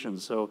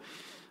administrations. So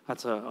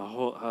that's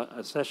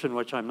a session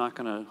which I'm not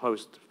going to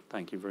host.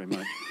 Thank you very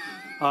much.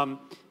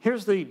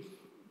 Here's the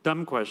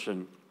dumb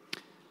question.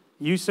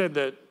 You said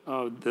that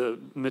the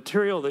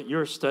material that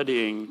you're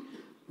studying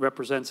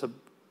represents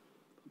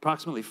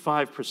approximately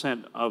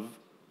 5% of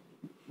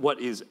what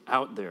is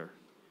out there.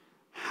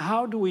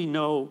 How do we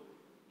know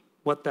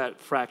what that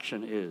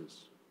fraction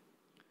is?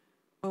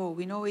 Oh,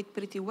 we know it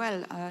pretty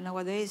well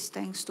nowadays,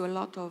 thanks to a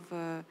lot of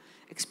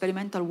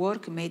experimental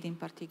work made in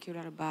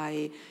particular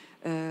by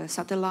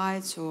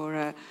satellites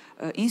or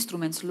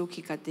instruments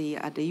looking at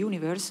the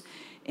universe,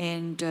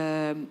 and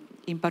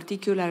in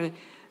particular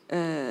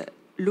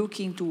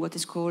looking to what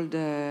is called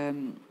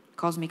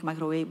cosmic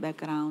microwave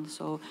background.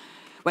 So,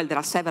 well, there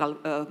are several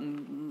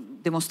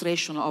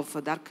demonstrations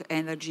of dark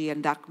energy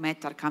and dark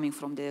matter coming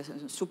from the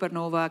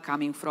supernova,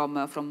 coming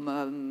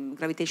from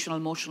gravitational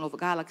motion of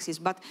galaxies,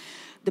 but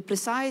the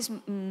precise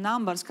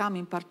numbers come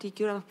in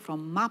particular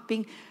from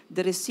mapping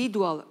the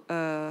residual,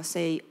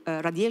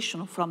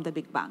 radiation from the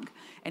Big Bang.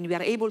 And we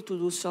are able to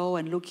do so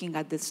and looking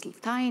at this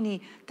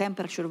tiny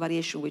temperature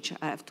variation, which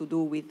have to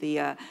do with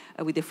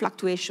the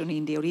fluctuation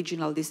in the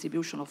original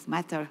distribution of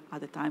matter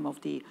at the time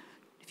of the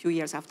few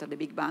years after the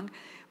Big Bang,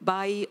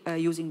 by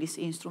using these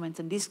instruments.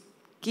 And this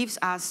gives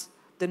us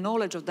the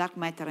knowledge of dark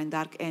matter and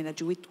dark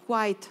energy with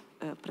quite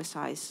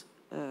precise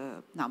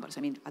numbers,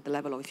 I mean, at the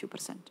level of a few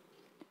percent.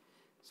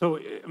 So,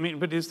 I mean,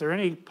 but is there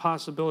any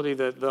possibility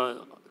that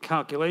the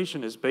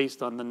calculation is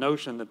based on the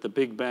notion that the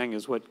Big Bang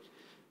is what?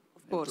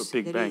 Of course,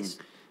 the Big Bang. Is.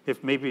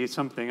 If maybe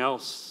something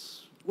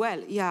else?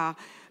 Well, yeah.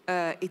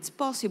 It's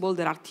possible.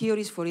 There are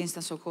theories, for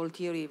instance, so-called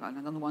theory, I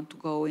don't want to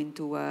go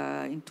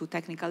into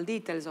technical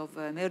details of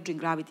emerging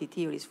gravity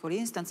theories, for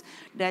instance,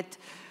 that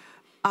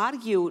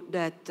argue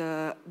that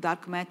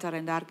dark matter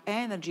and dark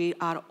energy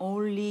are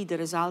only the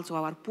results of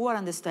our poor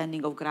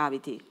understanding of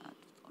gravity at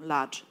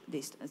large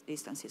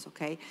distances,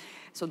 okay?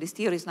 So these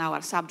theories now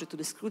are subject to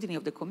the scrutiny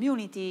of the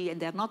community, and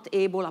they're not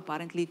able,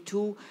 apparently,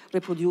 to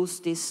reproduce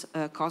this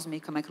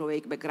cosmic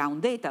microwave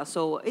background data.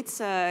 So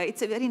it's a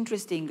very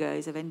interesting,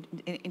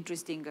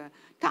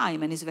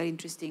 time, and it's a very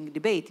interesting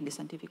debate in the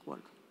scientific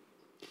world.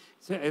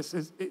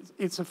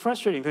 It's a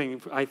frustrating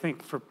thing, I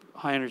think, for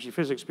high-energy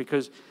physics,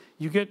 because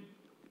you get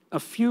a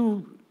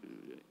few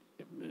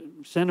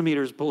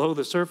centimeters below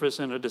the surface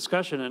in a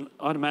discussion, and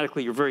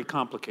automatically you're very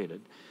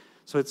complicated.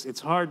 So it's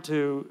hard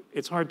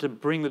to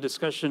bring the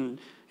discussion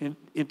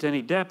into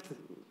any depth,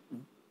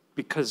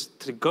 because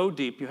to go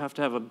deep, you have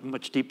to have a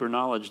much deeper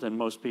knowledge than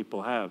most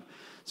people have.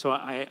 So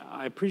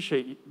I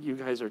appreciate you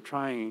guys are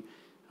trying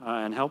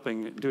and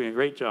helping, doing a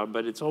great job,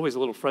 but it's always a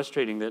little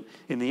frustrating that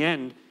in the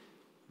end,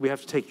 we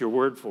have to take your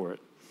word for it,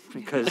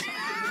 because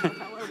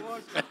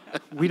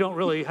we don't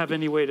really have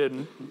any way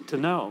to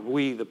know,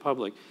 we, the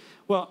public.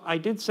 Well, I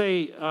did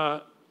say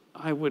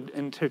I would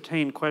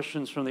entertain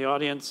questions from the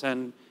audience,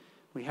 and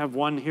we have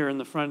one here in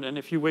the front, and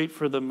if you wait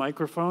for the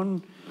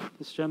microphone,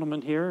 this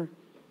gentleman here,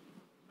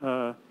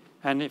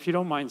 and if you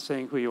don't mind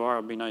saying who you are,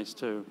 it'd be nice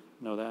to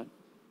know that.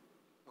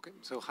 Okay,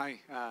 so hi,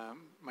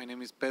 my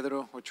name is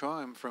Pedro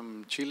Ochoa. I'm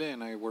from Chile,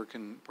 and I work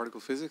in particle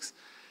physics.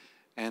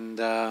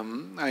 And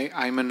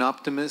I'm an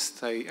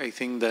optimist. I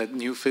think that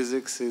new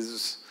physics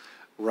is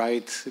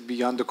right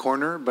beyond the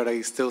corner, but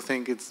I still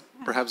think it's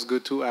perhaps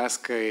good to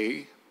ask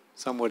a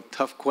somewhat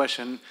tough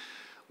question.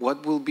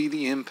 What will be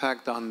the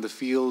impact on the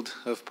field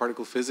of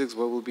particle physics?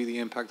 What will be the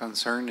impact on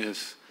CERN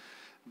if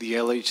the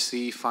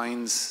LHC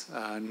finds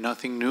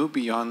nothing new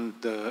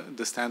beyond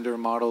the standard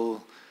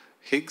model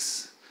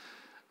Higgs.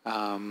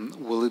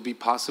 Will it be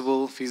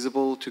possible,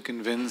 feasible to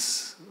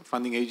convince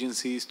funding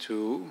agencies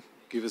to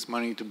give us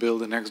money to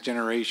build the next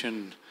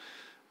generation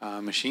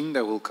machine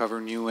that will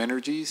cover new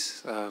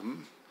energies?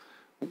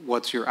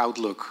 What's your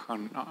outlook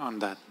on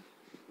that?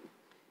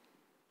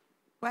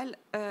 Well,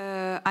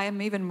 I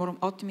am even more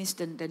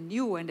optimistic than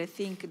you, and I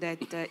think that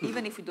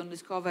even if we don't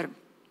discover,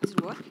 does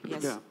it work?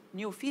 Yes. Yeah.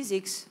 New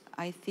physics,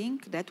 I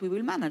think that we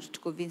will manage to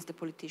convince the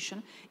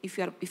politician.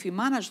 If we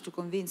manage to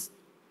convince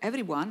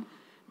everyone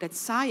that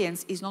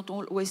science is not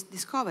always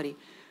discovery.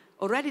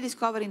 Already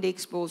discovering the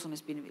Higgs boson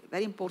has been a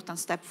very important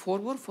step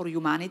forward for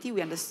humanity.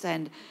 We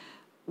understand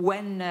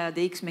when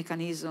the Higgs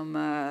mechanism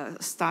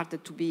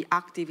started to be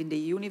active in the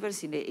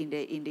universe, in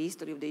the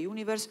history of the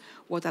universe,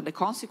 what are the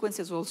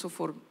consequences also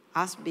for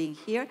us being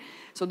here.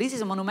 So this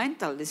is a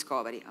monumental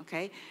discovery,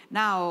 okay?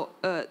 Now,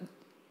 the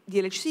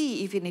LHC,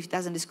 even if it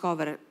doesn't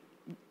discover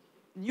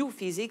new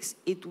physics,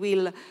 it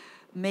will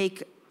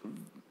make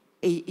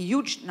a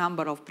huge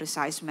number of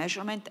precise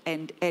measurements,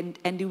 and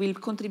it will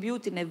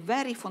contribute in a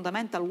very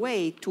fundamental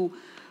way to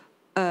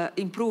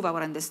improve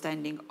our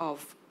understanding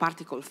of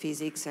particle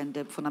physics and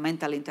the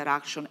fundamental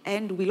interaction,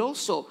 and will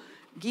also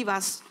give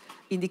us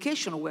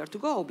indication of where to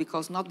go,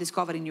 because not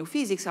discovering new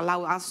physics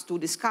allow us to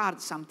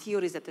discard some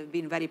theories that have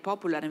been very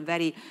popular and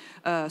very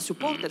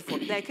supported for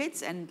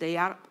decades, and they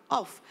are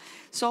off.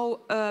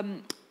 So,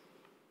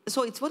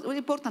 so it's really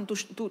important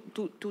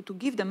to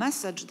give the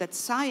message that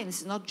science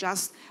is not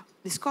just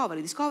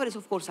discovery. Discoveries,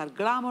 of course, are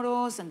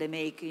glamorous, and they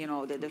make, you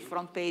know, the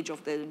front page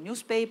of the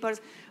newspapers.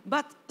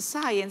 But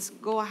science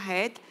go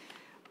ahead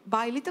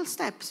by little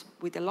steps,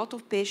 with a lot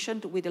of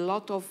patience, with a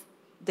lot of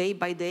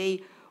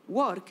day-by-day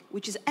work,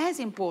 which is as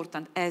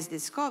important as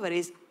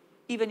discoveries,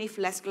 even if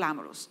less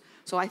glamorous.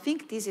 So I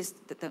think this is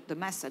the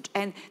message.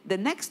 And the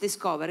next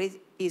discovery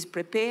is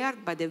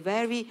prepared by the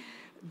very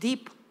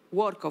deep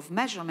work of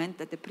measurement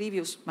that the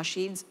previous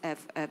machines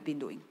have been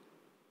doing.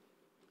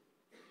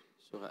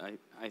 So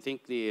I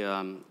think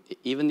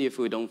even if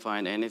we don't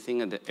find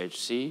anything at the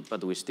HC,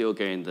 but we still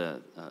gain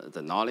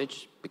the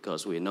knowledge,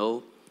 because we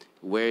know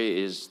where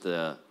is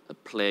the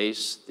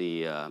place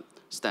the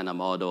standard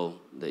model,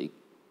 the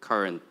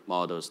current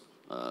models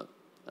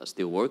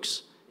still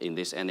works in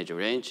this energy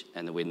range,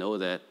 and we know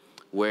that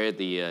where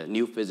the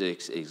new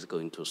physics is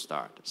going to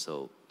start.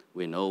 So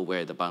we know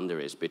where the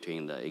boundary is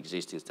between the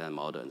existing standard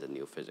model and the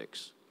new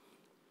physics,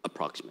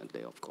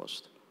 approximately, of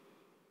course.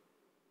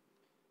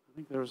 I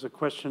think there was a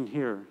question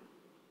here.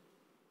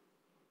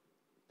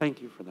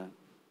 Thank you for that.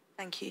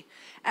 Thank you.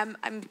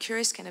 I'm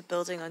curious, kind of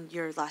building on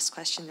your last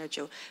question there,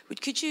 Joe.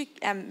 Could you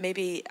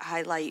maybe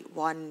highlight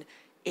one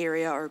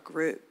area or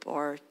group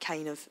or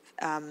kind of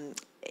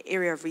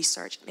area of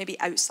research, maybe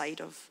outside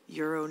of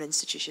your own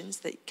institutions,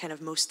 that kind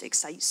of most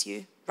excites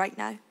you right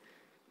now?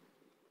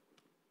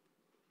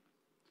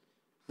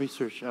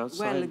 Research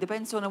outside? Well, it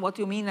depends on what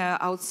you mean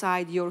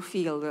outside your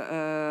field.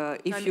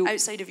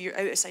 Outside of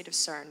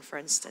CERN, for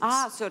instance.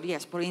 So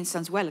yes, for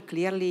instance, well,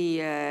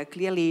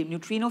 clearly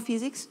neutrino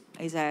physics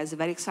is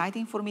very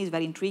exciting for me. It's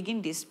very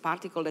intriguing. This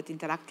particle that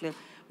interact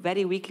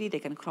very weakly, they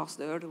can cross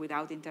the Earth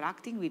without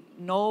interacting. We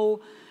know,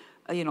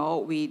 you know,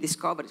 we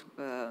discovered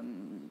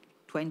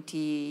 20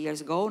 years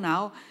ago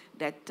now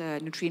that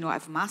neutrino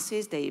have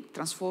masses. They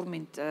transform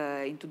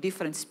into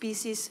different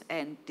species,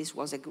 and this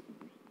was a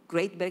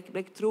great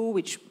breakthrough,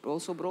 which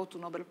also brought to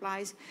Nobel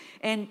Prize.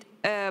 And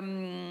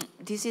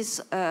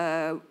these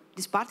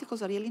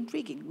particles are really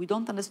intriguing. We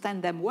don't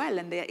understand them well,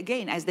 and they,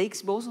 again, as the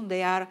Higgs boson,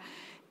 they are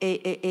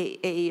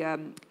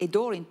a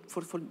door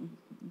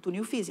to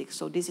new physics.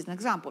 So this is an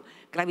example.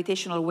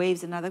 Gravitational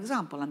waves, another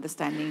example.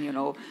 Understanding, you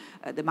know,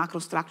 the macro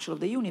structure of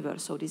the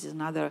universe. So this is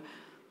another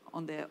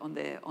on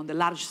the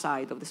large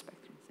side of the spectrum.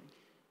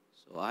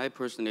 So I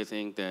personally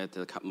think that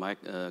the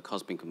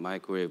cosmic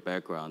microwave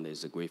background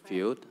is a great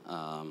field.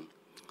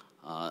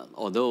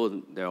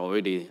 Although there are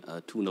already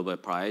 2 Nobel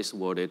Prizes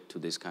awarded to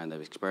this kind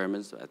of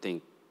experiments, I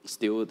think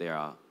still there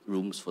are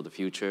rooms for the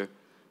future,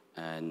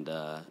 and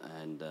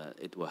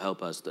it will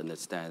help us to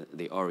understand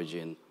the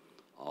origin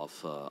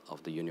of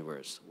the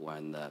universe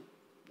when the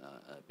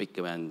Big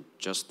Bang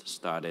just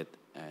started,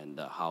 and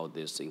how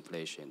this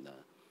inflation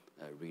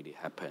really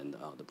happened,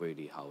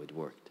 really how it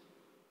worked.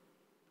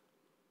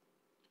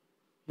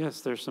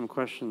 Yes, there's some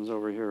questions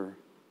over here.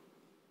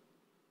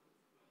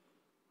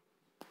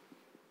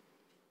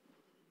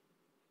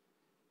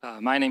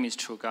 My name is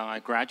Chu Gang. I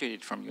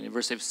graduated from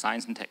University of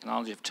Science and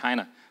Technology of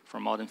China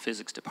from Modern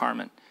Physics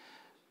Department.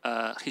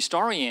 Some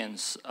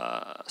historians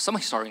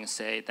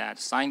say that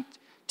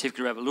scientific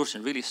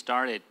revolution really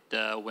started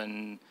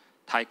when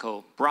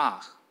Tycho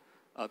Brahe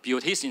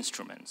built his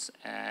instruments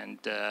and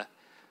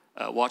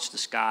watched the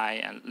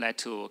sky, and led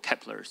to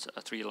Kepler's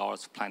 3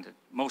 laws of planet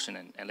motion,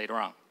 and later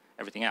on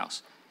everything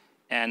else.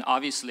 And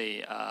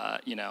obviously,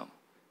 you know,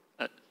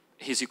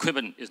 his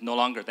equipment is no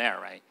longer there,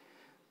 right?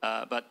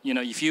 But you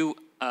know, if you,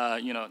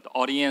 you know, the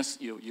audience,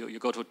 you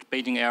go to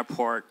Beijing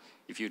airport,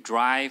 if you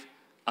drive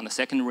on the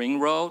 2nd ring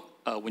road,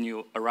 when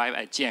you arrive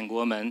at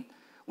Jianguomen,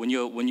 when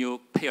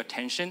you pay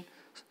attention,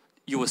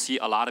 you will see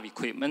a lot of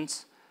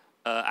equipment.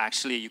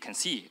 Actually, you can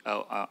see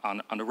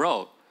on the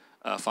road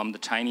from the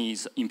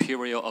Chinese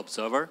Imperial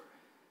Observer.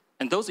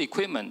 And those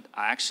equipment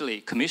are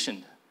actually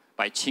commissioned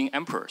by Qing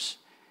emperors.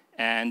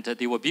 And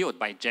they were built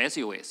by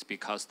Jesuits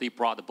because they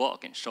brought the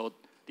book and showed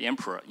the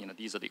emperor,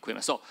 these are the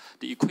equipment. So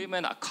the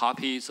equipment are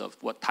copies of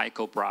what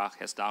Tycho Brahe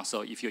has done.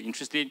 So if you're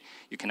interested,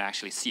 you can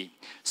actually see.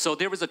 So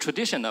there is a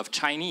tradition of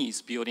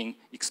Chinese building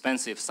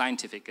expensive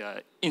scientific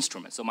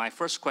instruments. So my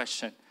first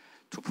question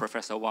to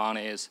Professor Wang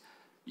is,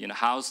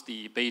 how's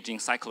the Beijing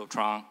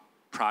cyclotron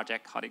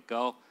project? How'd it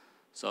go?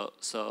 The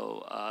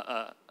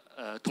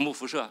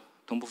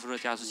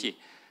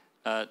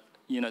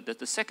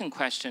second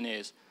question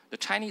is, the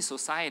Chinese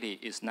society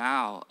is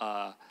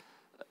now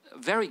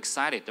very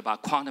excited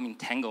about quantum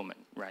entanglement,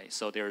 right?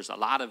 So there's a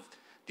lot of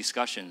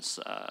discussions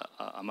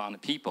among the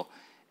people.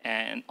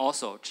 And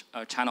also,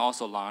 China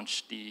also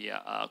launched the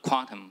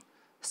quantum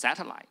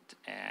satellite.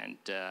 And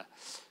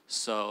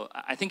so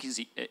I think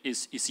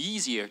it's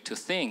easier to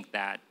think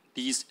that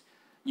these,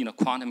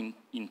 quantum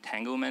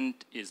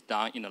entanglement is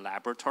done in a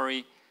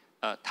laboratory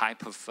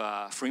type of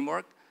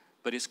framework,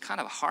 but it's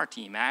kind of hard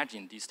to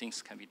imagine these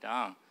things can be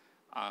done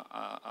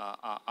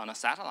on a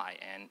satellite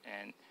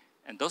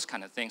and those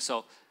kind of things.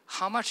 So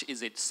how much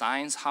is it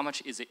science? How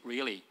much is it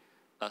really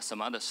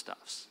some other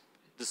stuffs?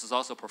 This is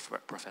also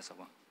Professor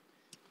Wang.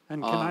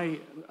 And can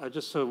I,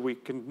 just so we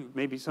can,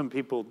 maybe some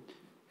people,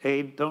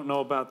 A, don't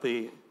know about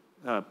the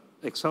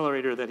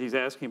accelerator that he's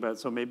asking about,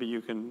 so maybe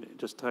you can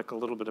just talk a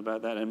little bit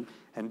about that.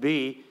 And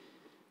B,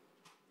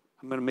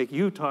 I'm going to make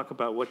you talk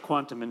about what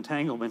quantum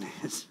entanglement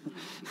is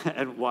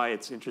and why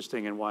it's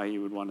interesting and why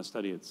you would want to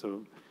study it.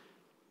 So,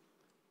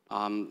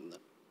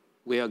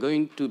 we are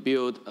going to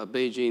build a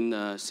Beijing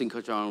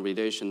synchrotron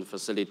radiation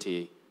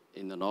facility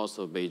in the north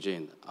of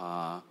Beijing.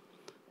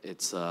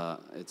 It's a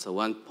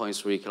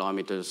 1.3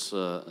 kilometers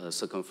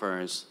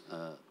circumference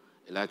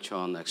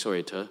electron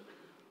accelerator.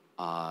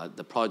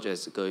 The project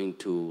is going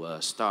to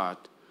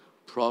start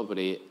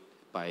probably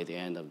by the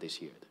end of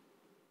this year.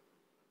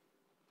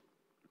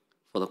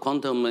 For the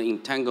quantum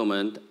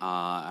entanglement,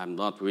 I'm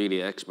not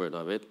really expert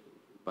of it,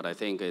 but I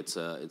think it's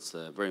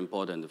a very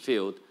important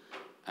field.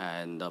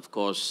 And of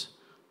course,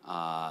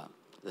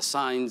 the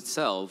science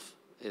itself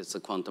is the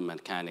quantum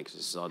mechanics.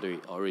 It's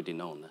already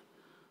known.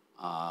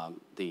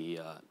 The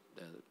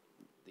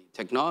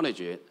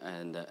technology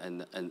and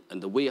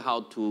the way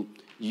how to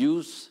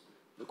use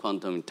the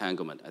quantum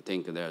entanglement, I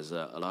think there's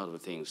a lot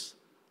of things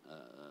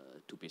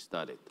to be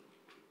studied.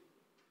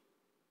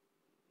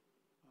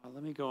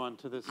 Let me go on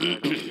to this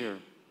side over here.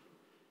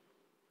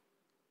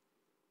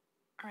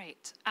 All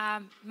right.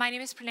 My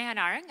name is Praneha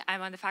Narang.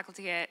 I'm on the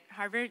faculty at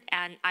Harvard,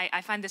 and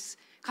I find this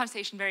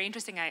conversation very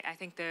interesting. I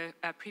think the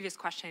previous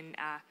question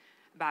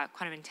about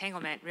quantum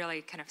entanglement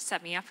really kind of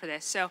set me up for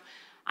this. So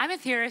I'm a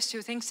theorist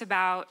who thinks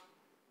about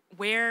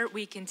where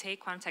we can take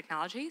quantum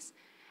technologies,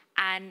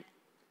 and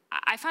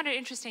I found it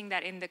interesting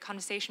that in the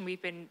conversation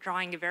we've been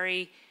drawing a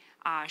very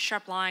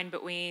sharp line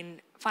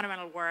between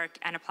fundamental work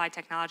and applied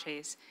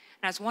technologies.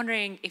 And I was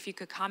wondering if you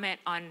could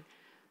comment on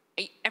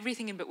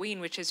everything in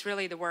between, which is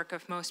really the work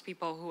of most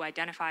people who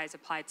identify as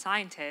applied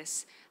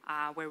scientists,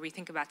 where we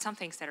think about some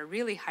things that are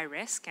really high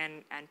risk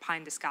and pie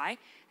in the sky,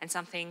 and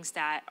some things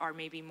that are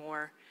maybe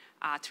more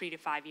 3 to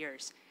 5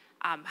 years.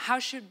 How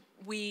should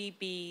we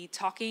be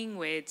talking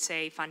with,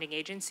 say, funding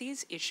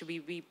agencies? Should we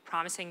be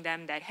promising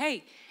them that,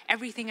 hey,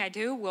 everything I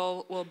do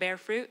will bear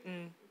fruit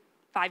in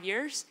 5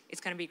 years, it's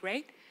going to be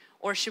great?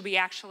 Or should we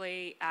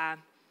actually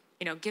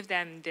give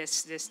them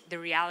the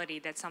reality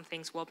that some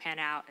things will pan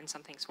out and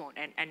some things won't?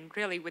 And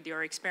really, with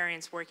your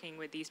experience working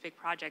with these big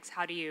projects,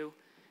 how do you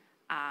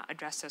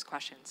address those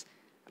questions?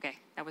 Okay,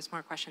 that was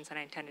more questions than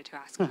I intended to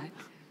ask.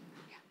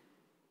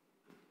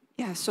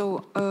 Yeah,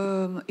 so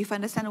if I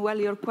understand well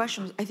your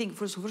question, I think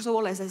first of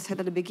all, as I said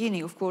at the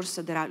beginning, of course,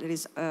 there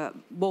is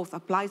both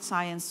applied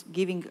science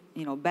giving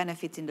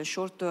benefits in the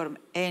short term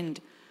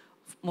and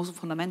most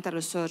fundamental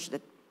research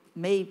that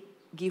may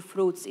give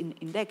fruits in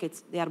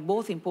decades. They are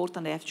both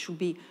important. They should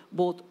be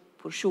both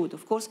pursued.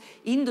 Of course,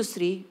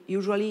 industry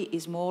usually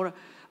is more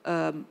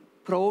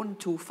prone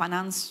to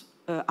finance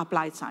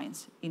applied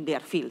science in their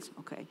fields.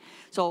 Okay,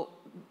 so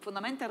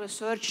fundamental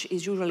research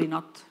is usually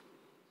not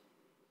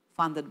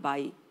funded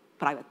by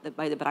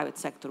the private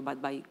sector,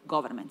 but by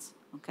governments.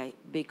 Okay,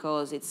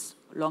 because it's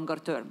longer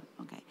term.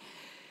 Okay,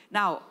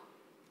 now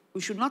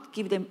we should not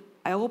give them.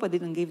 I hope I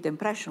didn't give the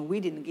impression,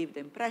 we didn't give the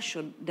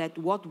impression that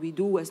what we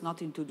do has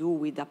nothing to do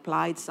with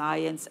applied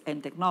science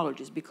and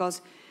technologies,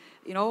 because,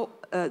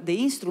 the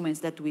instruments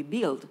that we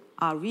build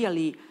are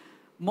really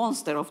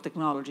monster of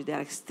technology. They are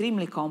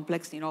extremely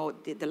complex. The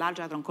Large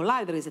Hadron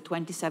Collider is a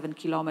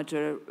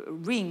 27-kilometer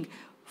ring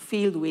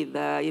filled with,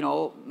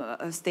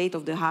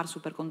 state-of-the-art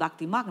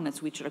superconducting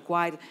magnets, which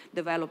require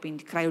developing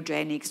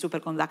cryogenic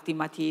superconducting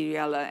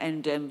material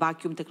and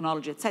vacuum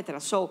technology, etc.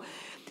 So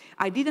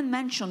I didn't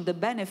mention the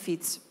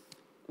benefits,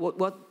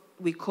 what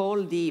we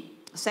call the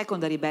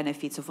secondary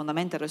benefits of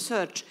fundamental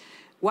research,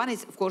 One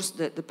is, of course,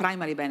 the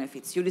primary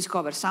benefits. You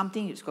discover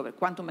something, you discover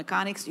quantum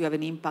mechanics, you have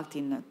an impact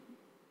in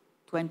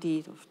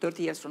 20 or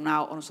 30 years from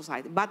now on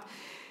society. But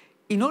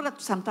in order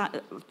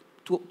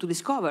to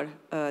discover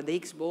the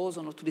Higgs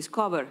boson or to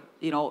discover,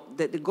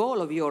 the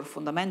goal of your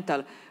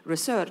fundamental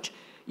research,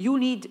 you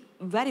need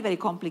very, very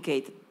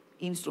complicated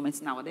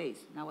instruments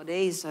nowadays.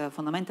 Nowadays,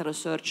 fundamental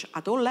research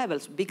at all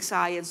levels, big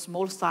science,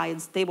 small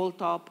science,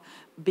 tabletop,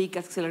 big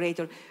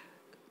accelerator,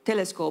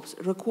 telescopes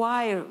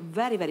require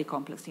very, very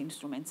complex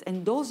instruments.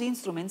 And those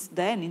instruments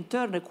then, in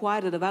turn,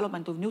 require the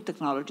development of new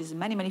technologies in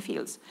many, many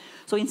fields.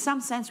 So in some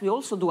sense, we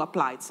also do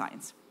applied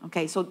science.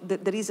 Okay, so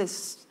there is a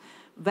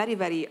very,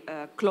 very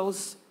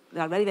close,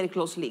 there are very, very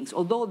close links.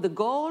 Although the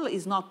goal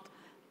is not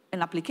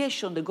an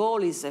application, the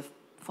goal is a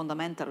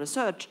fundamental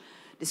research,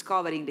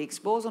 discovering the Higgs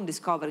boson,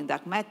 discovering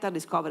dark matter,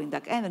 discovering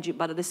dark energy,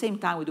 but at the same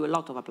time, we do a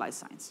lot of applied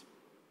science.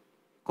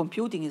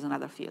 Computing is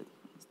another field.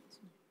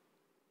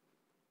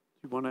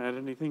 You want to add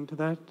anything to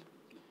that?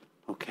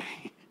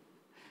 Okay.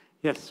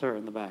 Yes, sir,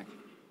 in the back.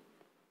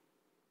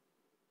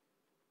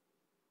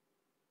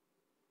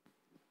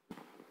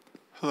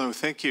 Hello,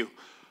 thank you.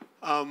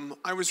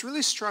 I was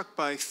really struck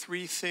by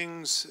three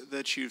things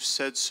that you've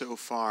said so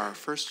far.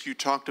 First, you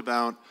talked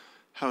about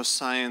how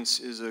science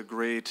is a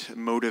great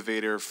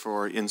motivator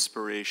for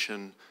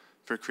inspiration,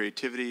 for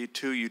creativity.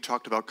 Two, you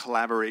talked about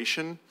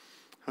collaboration,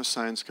 how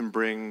science can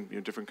bring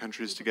different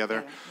countries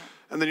together.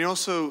 And then you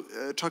also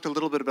talked a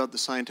little bit about the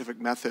scientific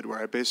method, where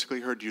I basically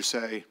heard you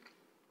say,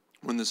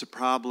 when there's a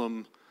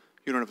problem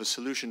you don't have a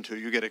solution to,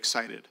 you get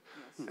excited.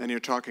 Yes. And you're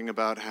talking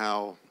about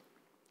how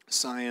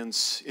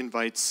science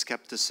invites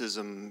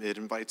skepticism, it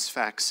invites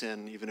facts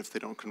in, even if they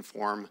don't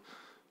conform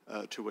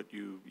to what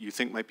you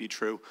think might be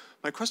true.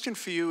 My question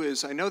for you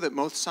is, I know that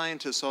most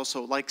scientists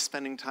also like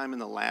spending time in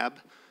the lab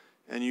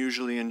and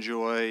usually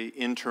enjoy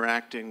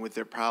interacting with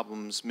their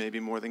problems, maybe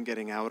more than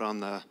getting out on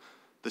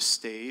the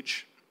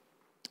stage.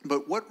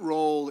 But what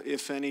role,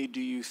 if any, do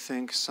you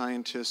think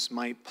scientists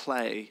might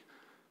play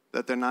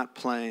that they're not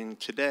playing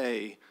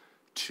today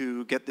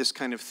to get this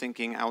kind of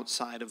thinking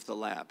outside of the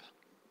lab?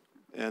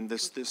 And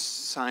this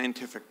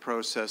scientific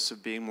process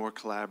of being more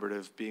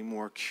collaborative, being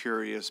more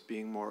curious,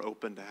 being more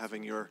open to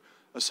having your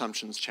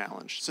assumptions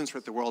challenged. Since we're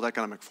at the World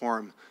Economic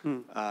Forum,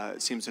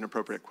 it seems an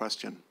appropriate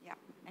question. Yeah,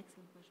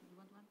 excellent question. You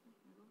want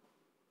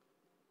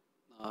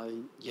to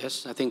answer?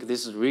 Yes, I think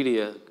this is really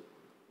a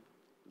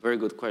very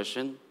good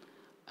question.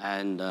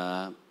 And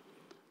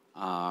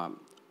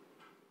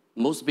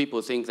most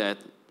people think that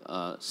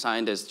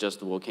scientists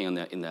just working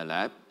in their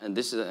lab, and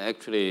this is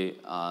actually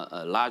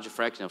a large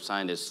fraction of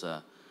scientists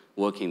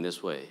working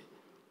this way.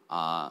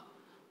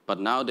 But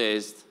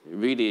nowadays,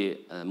 really,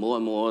 more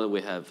and more,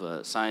 we have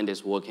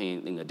scientists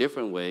working in a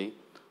different way,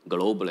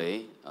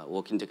 globally,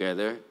 working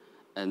together.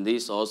 And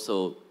this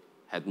also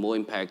had more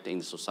impact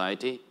in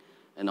society,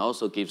 and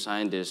also gives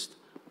scientists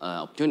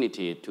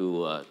opportunity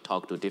to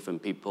talk to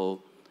different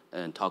people,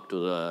 and talk to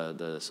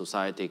the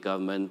society,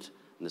 government,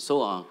 and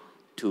so on,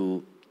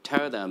 to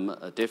tell them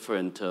a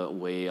different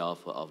way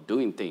of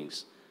doing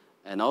things.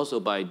 And also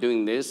by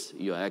doing this,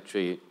 you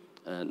actually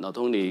not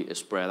only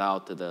spread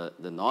out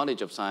the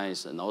knowledge of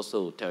science, and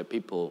also tell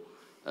people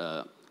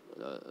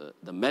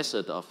the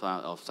method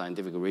of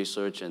scientific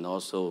research, and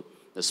also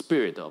the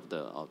spirit of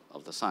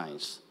the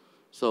science.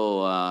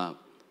 So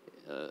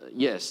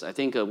yes, I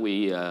think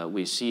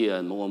we see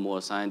more and more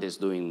scientists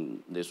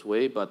doing this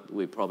way, but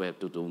we probably have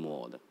to do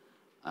more.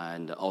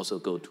 And also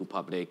go to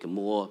public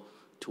more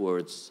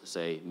towards,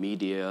 say,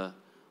 media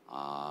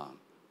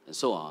and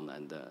so on,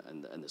 and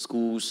the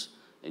schools,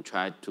 and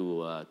try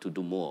to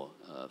do more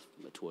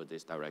toward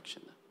this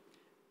direction.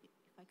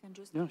 If I can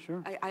just, yeah,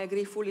 sure. I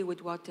agree fully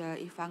with what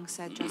Yifang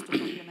said. Just to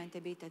complement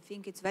a bit, I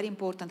think it's very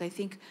important. I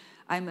think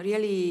I'm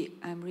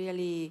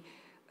really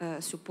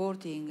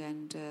supporting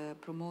and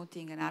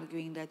promoting and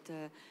arguing that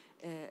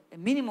a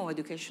minimum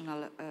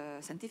educational,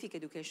 scientific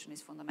education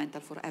is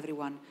fundamental for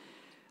everyone.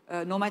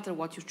 No matter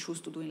what you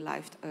choose to do in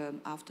life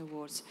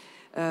afterwards,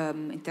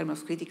 in terms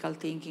of critical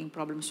thinking,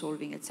 problem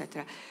solving,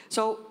 etc.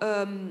 So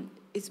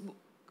it's,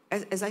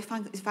 as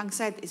Yifang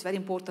said, it's very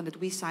important that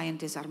we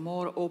scientists are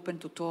more open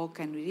to talk,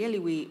 and really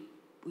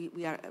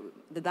we are,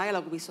 the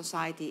dialogue with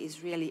society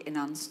is really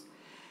enhanced,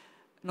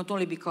 not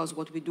only because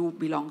what we do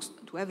belongs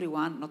to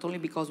everyone, not only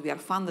because we are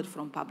funded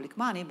from public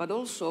money, but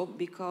also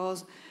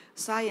because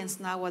science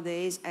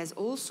nowadays has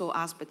also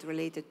aspects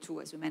related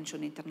to, as you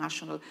mentioned,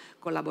 international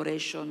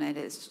collaboration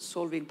and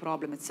solving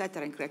problems,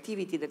 etc., and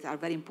creativity that are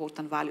very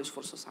important values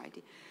for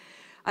society.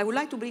 I would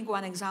like to bring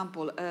one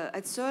example.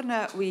 At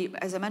CERN, we,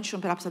 as I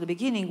mentioned perhaps at the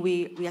beginning,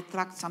 we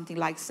attract something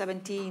like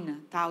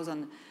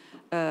 17,000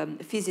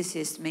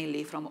 physicists,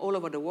 mainly from all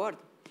over the world.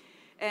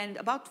 And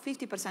about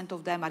 50%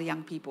 of them are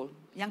young people.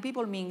 Young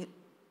people mean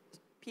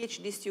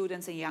PhD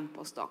students and young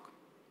postdoc.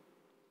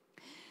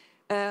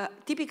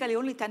 Typically,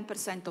 only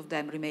 10% of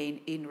them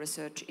remain in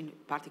research in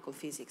particle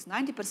physics.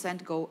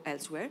 90% go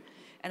elsewhere,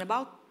 and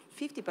about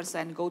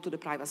 50% go to the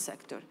private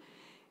sector.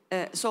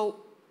 So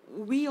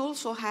we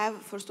also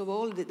have, first of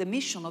all, the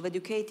mission of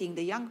educating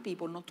the young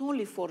people, not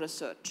only for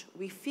research.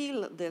 We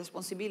feel the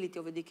responsibility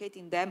of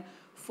educating them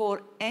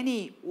for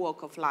any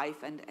walk of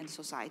life and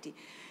society.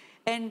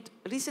 And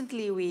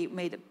recently we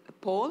made a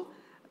poll,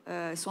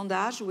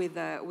 sondage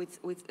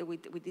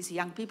with these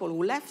young people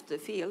who left the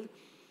field,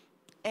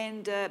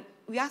 and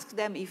we asked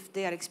them if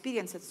their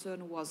experience at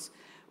CERN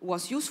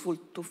was useful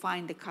to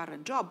find a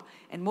current job,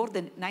 and more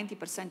than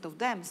 90% of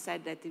them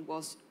said that it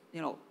was,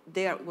 you know,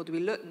 what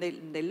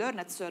they learned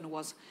at CERN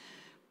was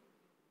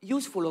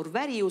useful or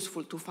very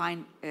useful to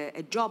find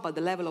a job at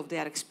the level of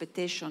their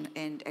expectation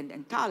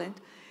and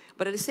talent,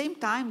 but at the same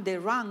time they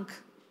rank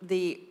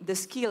the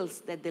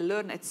skills that they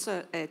learn at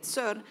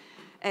CERN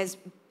as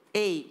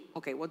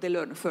okay, what they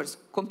learn first,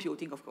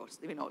 computing, of course.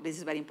 You know, this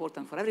is very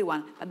important for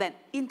everyone. And then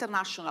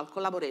international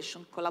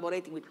collaboration,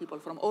 collaborating with people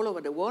from all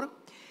over the world,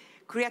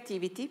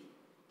 creativity,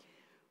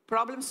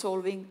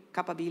 problem-solving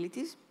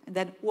capabilities, and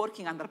then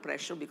working under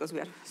pressure, because we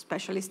are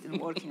specialists in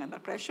working under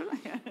pressure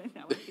in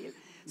our field.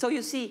 So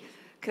you see,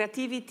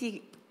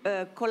 creativity,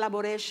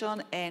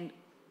 collaboration, and,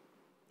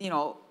 you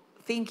know,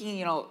 thinking,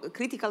 you know,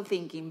 critical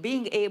thinking,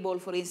 being able,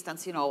 for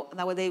instance, you know,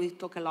 nowadays we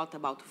talk a lot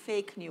about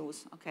fake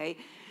news, okay?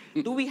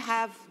 Do we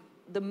have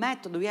the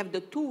method, do we have the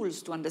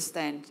tools to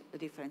understand the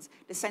difference?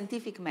 The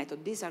scientific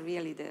method, these are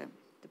really the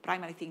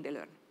primary thing they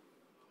learn.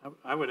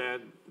 I would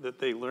add that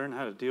they learn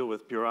how to deal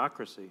with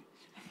bureaucracy,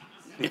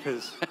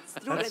 because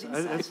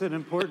that's an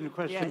important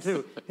question, yes,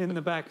 too. In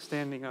the back,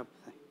 standing up.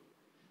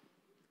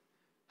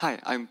 Hi,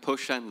 I'm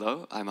Po-Shan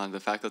Lo. I'm on the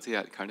faculty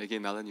at Carnegie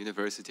Mellon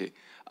University.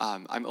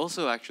 I'm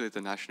also actually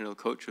the national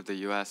coach of the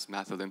US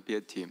Math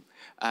Olympiad team.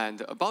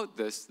 And about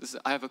this,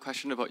 I have a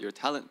question about your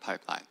talent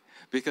pipeline.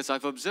 Because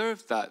I've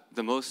observed that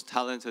the most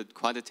talented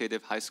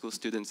quantitative high school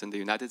students in the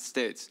United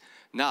States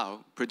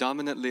now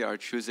predominantly are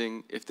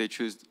choosing, if they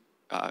choose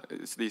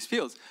these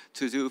fields,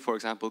 to do, for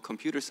example,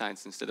 computer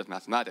science instead of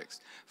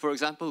mathematics. For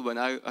example, when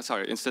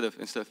instead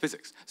of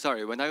physics.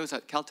 Sorry, when I was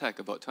at Caltech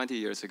about 20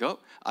 years ago,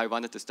 I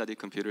wanted to study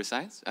computer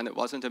science, and it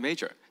wasn't a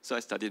major, so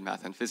I studied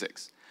math and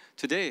physics.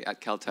 Today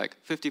at Caltech,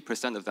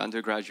 50% of the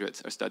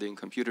undergraduates are studying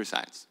computer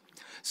science.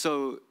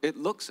 So it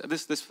looks,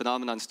 this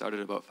phenomenon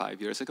started about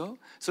 5 years ago,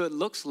 so it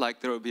looks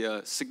like there will be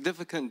a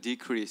significant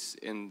decrease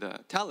in the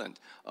talent,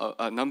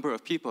 a number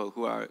of people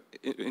who are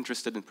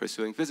interested in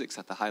pursuing physics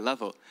at the high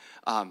level.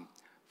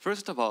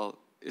 First of all,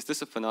 is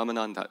this a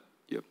phenomenon that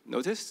you've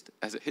noticed?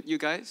 Has it hit you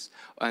guys?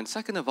 And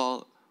second of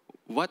all,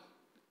 what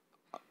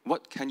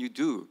can you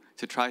do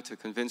to try to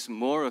convince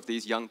more of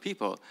these young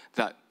people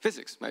that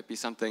physics might be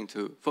something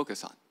to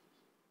focus on?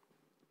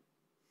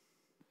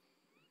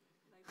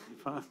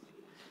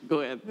 Go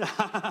ahead.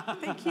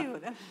 Thank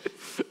you.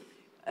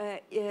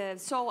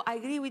 So I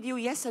agree with you,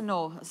 yes and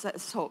no.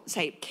 First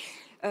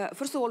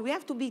of all, we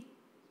have to be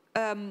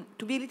a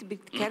little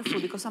bit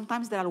careful, because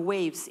sometimes there are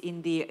waves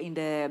among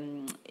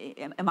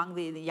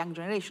the young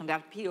generation. There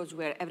are periods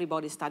where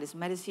everybody studies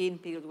medicine,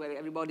 periods where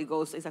everybody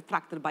is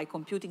attracted by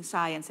computing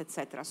science,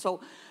 etc. So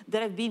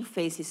there have been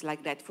phases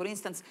like that. For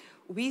instance,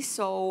 we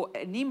saw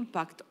an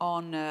impact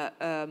on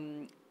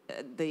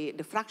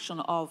the fraction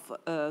of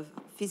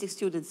physics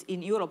students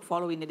in Europe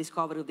following the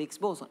discovery of the Higgs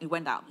boson. It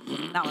went down.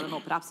 Now, I don't know,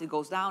 perhaps it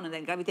goes down, and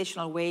then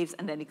gravitational waves,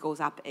 and then it goes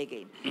up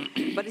again.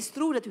 But it's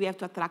true that we have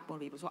to attract more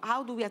people. So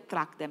how do we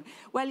attract them?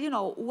 Well, you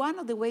know, one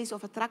of the ways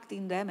of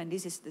attracting them, and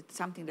this is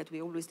something that we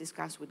always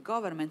discuss with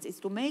governments, is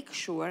to make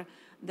sure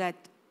that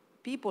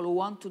people who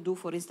want to do,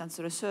 for instance,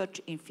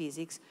 research in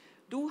physics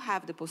do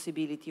have the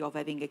possibility of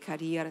having a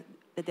career,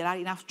 that there are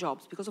enough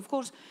jobs. Because, of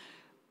course,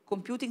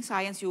 computing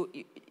science,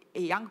 a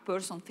young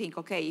person think,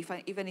 okay,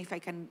 even if I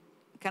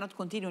cannot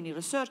continue in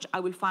research, I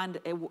will find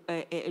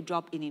a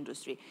job in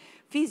industry.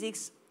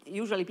 Physics,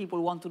 usually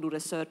people want to do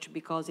research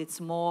because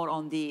it's more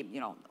on the, you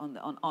know,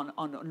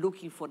 on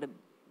looking for the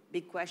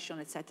big question,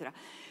 etc.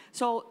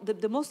 So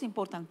the most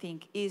important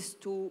thing is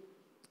to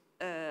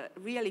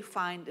really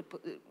find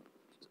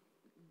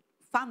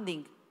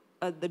funding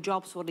the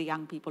jobs for the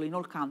young people in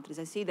all countries.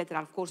 I see that there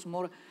are, of course,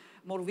 more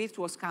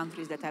virtuous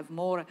countries that have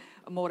more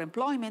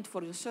employment for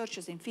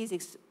researchers in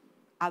physics.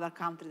 Other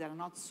countries that are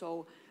not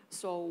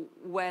so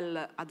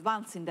well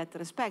advanced in that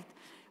respect.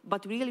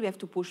 But really we have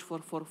to push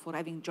for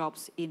having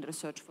jobs in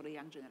research for the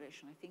young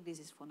generation. I think this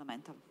is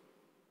fundamental.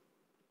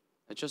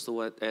 Just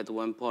to add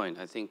one point,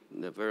 I think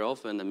that very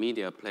often the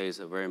media plays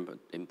a very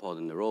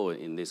important role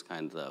in this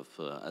kind of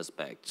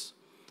aspects.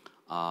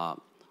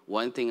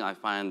 One thing I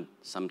find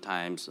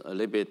sometimes a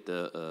little bit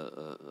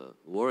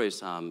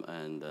worrisome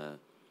and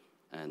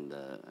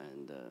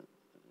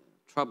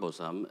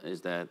troublesome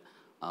is that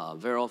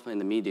very often in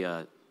the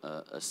media,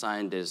 a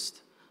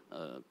scientist,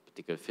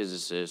 particular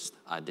physicist,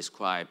 are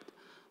described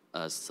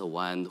as the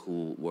one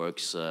who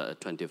works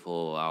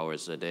 24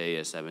 hours a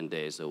day, 7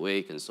 days a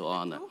week, and so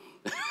on.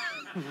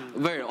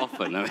 Very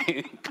often, I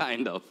mean,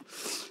 kind of.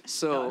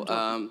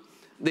 So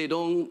they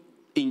don't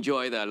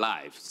enjoy their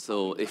life.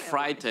 So it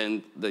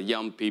frightened the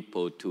young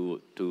people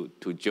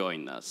to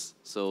join us.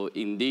 So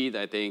indeed,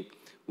 I think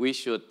we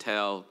should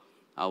tell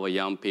our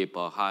young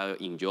people how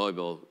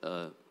enjoyable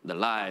the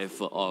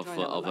life of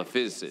a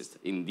physicist.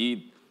 Yes.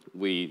 Indeed,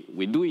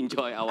 we do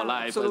enjoy our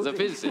life as a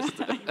physicist.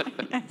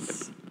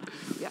 Yes,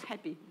 we are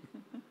happy.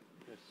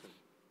 Yes, sir.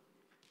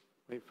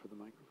 Wait for the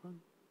microphone.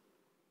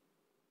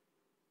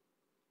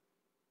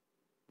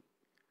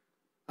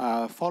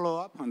 Follow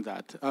up on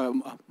that.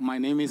 My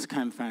name is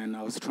Ken Fan.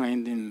 I was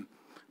trained in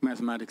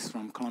mathematics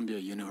from Columbia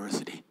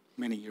University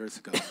many years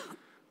ago.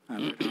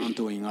 I'm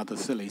doing other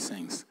silly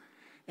things.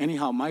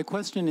 Anyhow, my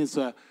question is,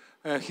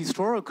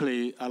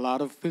 historically, a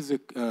lot of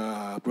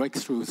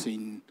breakthroughs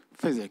in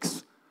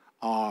physics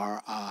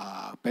are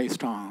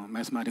based on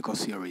mathematical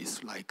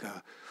theories, like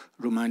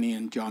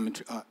Riemannian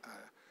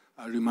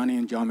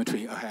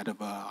geometry ahead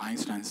of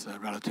Einstein's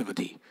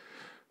relativity.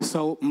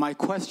 So my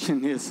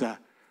question is,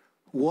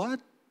 what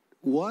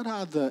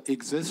are the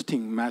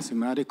existing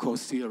mathematical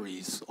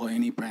theories or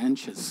any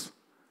branches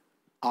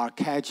are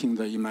catching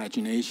the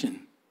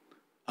imagination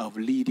of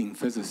leading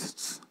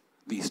physicists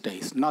these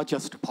days? Not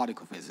just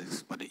particle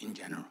physics, but in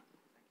general.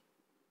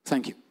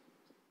 Thank you.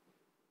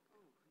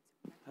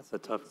 That's a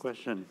tough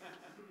question.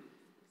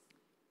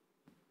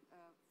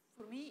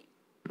 For me,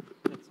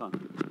 it's on.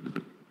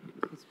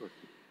 It's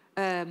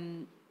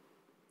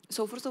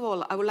so first of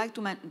all, I would like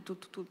to make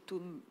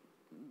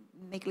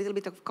a little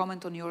bit of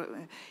comment on your...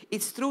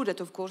 it's true that,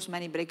 of course,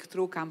 many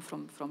breakthroughs come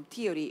from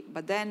theory,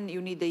 but then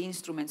you need the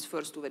instruments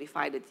first to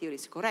verify the theory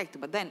is correct.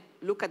 But then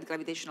look at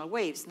gravitational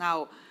waves.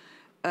 Now,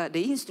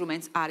 the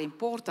instruments are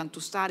important to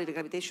study the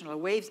gravitational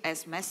waves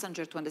as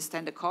messenger to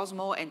understand the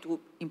cosmos and to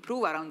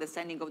improve our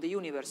understanding of the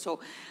universe. So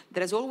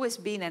there has always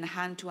been a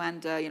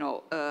hand-to-hand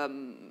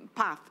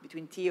path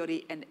between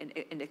theory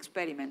and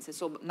experiments. And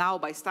so now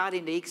by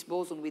studying the Higgs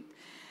boson with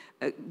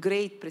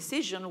great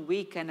precision,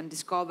 we can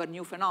discover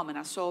new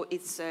phenomena. So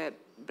it's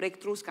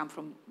breakthroughs come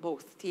from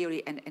both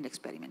theory and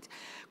experiment.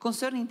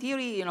 Concerning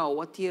theory,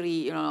 what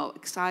theory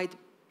excites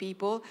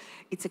people,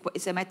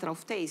 it's a matter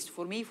of taste.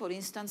 For me, for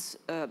instance,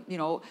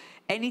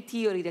 any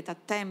theory that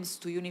attempts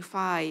to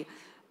unify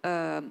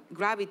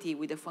gravity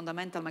with a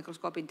fundamental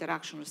microscopic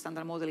interaction or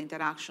standard model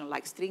interaction,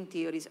 like string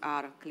theories,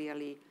 are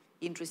clearly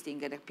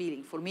interesting and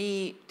appealing. For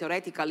me,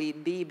 theoretically,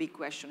 the big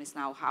question is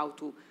now how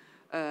to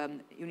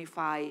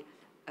unify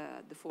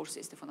the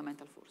forces, the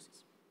fundamental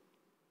forces.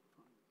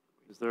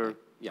 Is there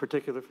a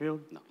particular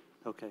field? No.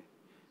 Okay.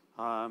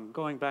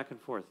 Going back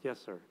and forth. Yes,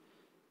 sir.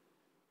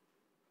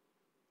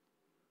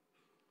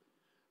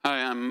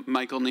 Hi, I'm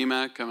Michael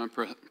Niemak. I'm a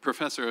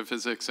professor of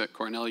physics at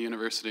Cornell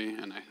University,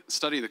 and I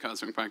study the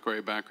cosmic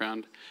microwave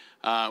background.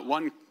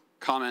 One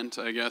comment,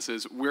 I guess,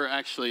 is we're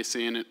actually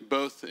seeing it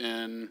both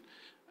in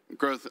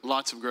growth,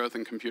 lots of growth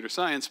in computer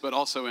science, but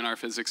also in our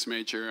physics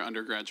major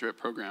undergraduate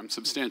program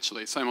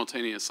substantially,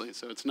 simultaneously.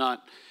 So it's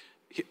not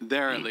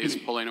there, at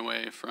least, pulling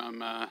away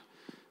from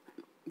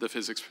the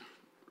physics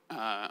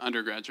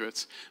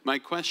undergraduates. My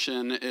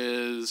question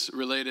is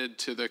related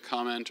to the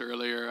comment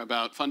earlier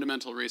about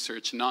fundamental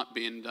research not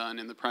being done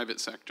in the private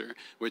sector,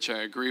 which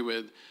I agree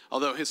with.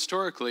 Although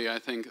historically, I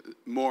think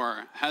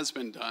more has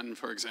been done.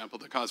 For example,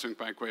 the cosmic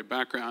microwave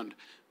background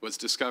was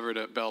discovered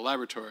at Bell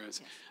Laboratories.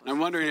 Yes. I'm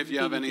wondering if you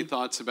have any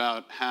thoughts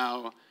about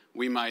how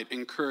we might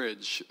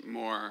encourage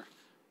more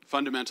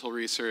fundamental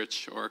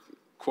research or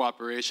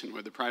cooperation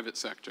with the private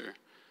sector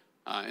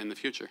in the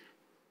future.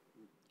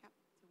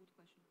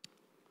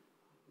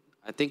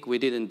 I think we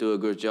didn't do a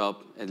good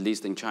job, at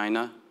least in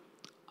China.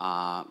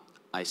 I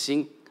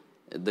think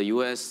the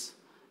US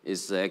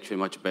is actually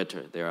much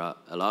better. There are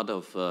a lot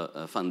of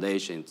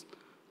foundations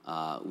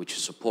which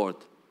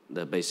support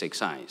the basic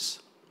science.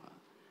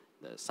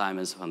 The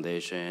Simons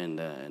Foundation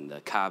and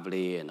the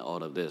Kavli and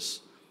all of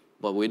this.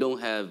 But we don't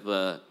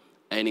have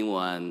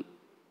anyone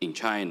in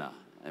China.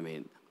 I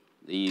mean,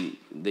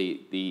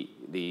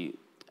 the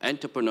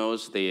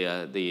entrepreneurs, they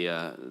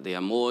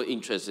are more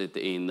interested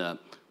in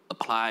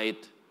applied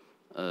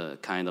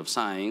kind of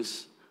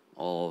science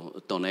or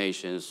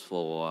donations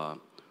for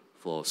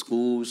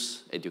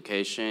schools,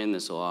 education,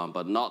 and so on,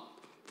 but not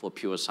for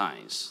pure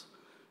science.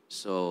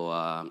 So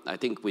I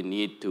think we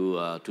need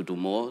to do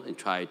more and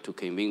try to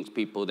convince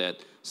people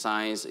that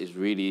science is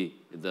really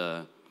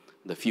the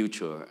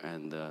future,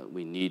 and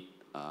we need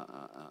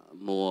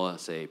more,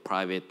 say,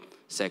 private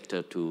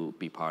sector to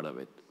be part of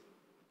it.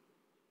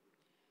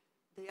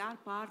 They are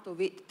part of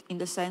it in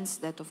the sense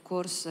that, of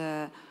course,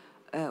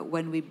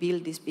 when we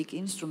build these big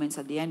instruments,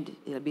 at the end,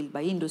 they're built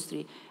by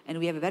industry, and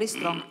we have a very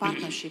strong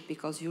partnership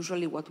because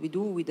usually what we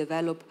do, we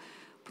develop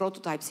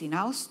prototypes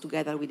in-house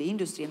together with the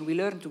industry, and we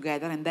learn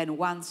together, and then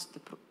once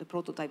the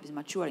prototype is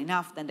mature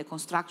enough, then the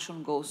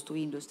construction goes to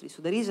industry.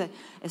 So there is a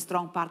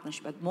strong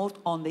partnership, but more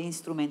on the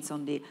instruments,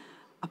 on the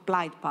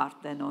applied part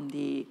than on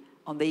the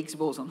Higgs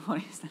boson, for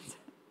instance.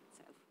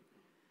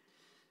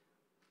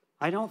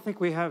 I don't think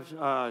we have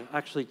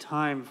actually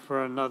time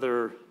for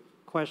another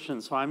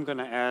question, so I'm going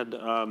to add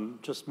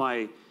just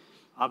my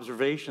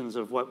observations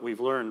of what we've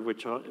learned,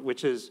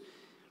 which is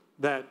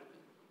that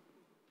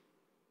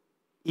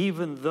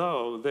even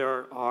though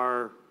there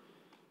are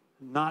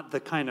not the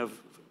kind of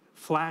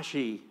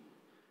flashy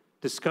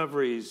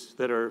discoveries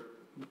that are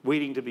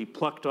waiting to be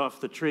plucked off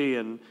the tree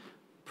and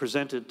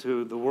presented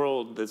to the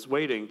world that's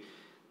waiting,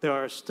 there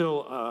are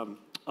still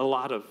a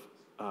lot of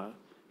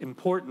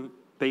important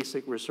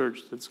basic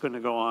research that's going to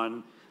go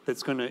on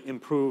that's going to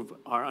improve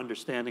our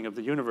understanding of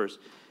the universe.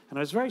 And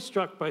I was very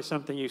struck by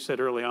something you said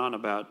early on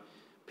about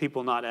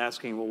people not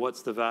asking, well,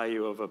 what's the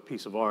value of a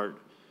piece of art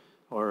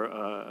or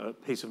a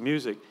piece of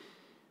music?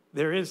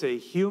 There is a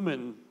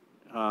human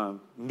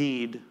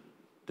need,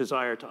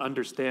 desire to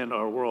understand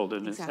our world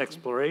and its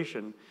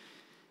exploration.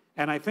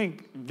 And I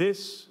think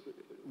this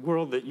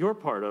world that you're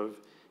part of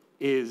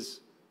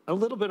is a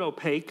little bit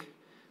opaque,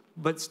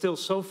 but still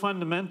so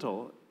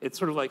fundamental. It's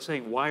sort of like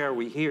saying, why are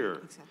we here?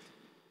 Exactly.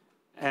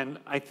 And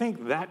I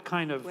think that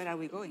kind of... Where are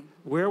we going?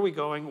 Where are we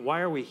going? Why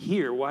are we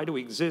here? Why do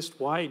we exist?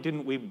 Why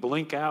didn't we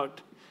blink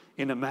out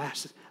in a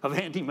mass of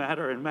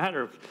antimatter and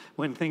matter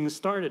when things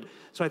started?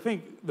 So I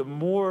think the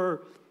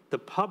more the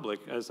public,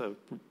 as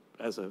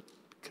a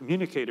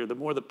communicator, the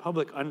more the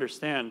public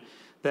understand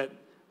that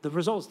the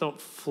results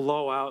don't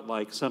flow out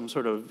like some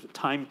sort of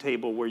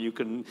timetable where you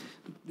can,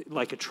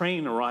 like a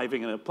train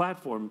arriving at a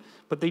platform,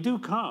 but they do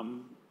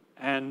come,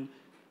 and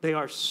they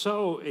are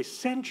so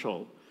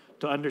essential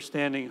to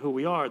understanding who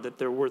we are that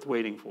they're worth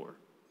waiting for.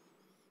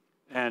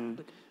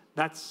 And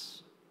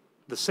that's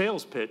the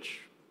sales pitch,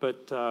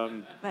 but...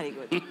 Very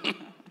good.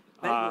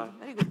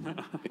 Very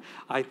good.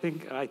 I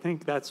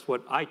think that's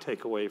what I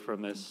take away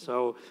from this.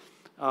 So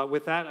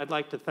with that, I'd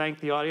like to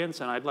thank the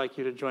audience, and I'd like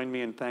you to join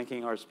me in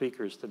thanking our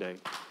speakers today.